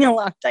taking a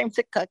long time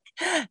to cook.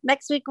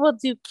 Next week we'll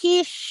do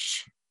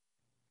quiche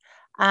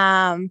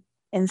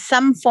in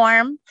some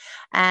form,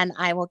 and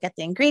I will get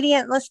the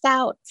ingredient list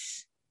out.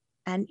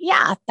 And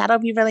yeah, that'll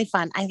be really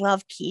fun. I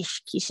love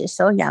quiche. Quiche is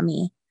so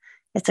yummy.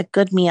 It's a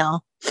good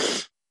meal.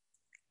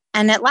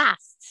 And it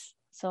lasts.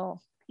 So,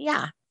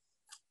 yeah.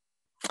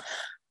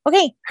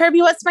 Okay,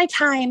 Herbie, what's my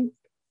time?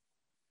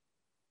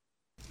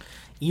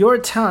 Your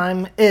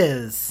time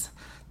is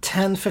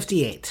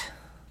 10:58.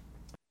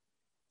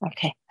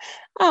 Okay.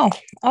 Oh,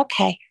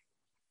 okay.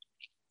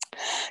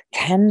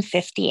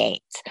 10:58.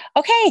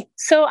 Okay,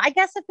 so I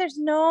guess if there's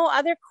no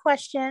other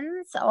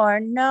questions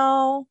or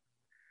no...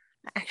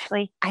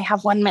 Actually, I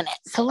have 1 minute.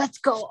 So let's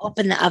go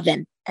open the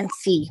oven and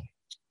see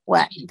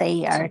what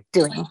they are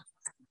doing.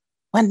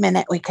 1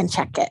 minute, we can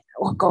check it.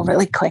 We'll go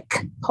really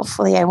quick.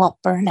 Hopefully I won't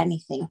burn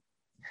anything.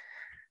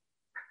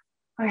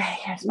 All right,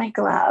 here's my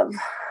glove.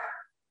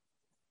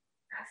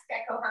 Ask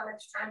Echo how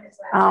much time is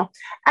left. Oh,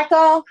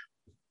 Echo,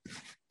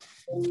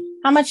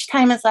 how much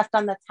time is left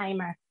on the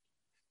timer?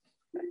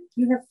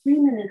 You have 3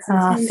 minutes.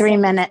 3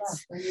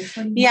 minutes.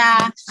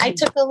 Yeah, I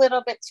took a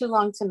little bit too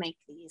long to make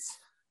these.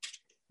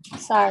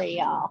 Sorry,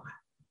 y'all.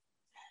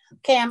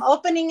 Okay, I'm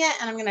opening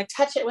it and I'm going to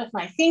touch it with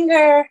my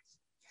finger.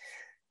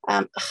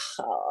 Are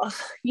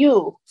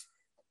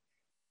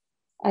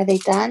they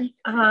done?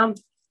 I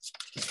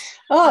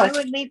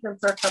would leave them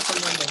for a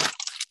couple more minutes.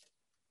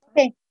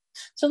 Okay,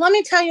 so let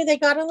me tell you, they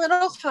got a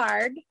little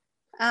hard.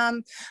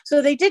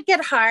 So they did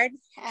get hard,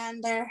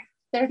 and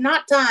they're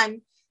not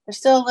done. They're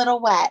still a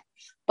little wet,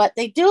 but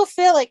they do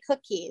feel like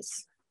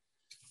cookies.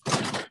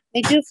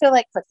 They do feel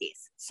like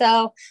cookies.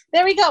 So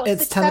there we go.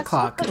 It's 10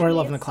 o'clock or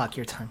 11 o'clock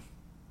your time.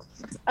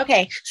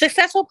 Okay,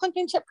 successful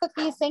pumpkin chip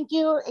cookies. Thank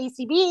you,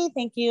 ACB.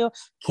 Thank you,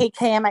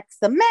 KKMX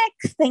The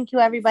Mix. Thank you,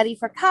 everybody,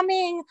 for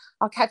coming.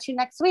 I'll catch you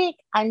next week.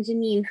 I'm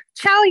Janine.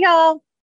 Ciao, y'all.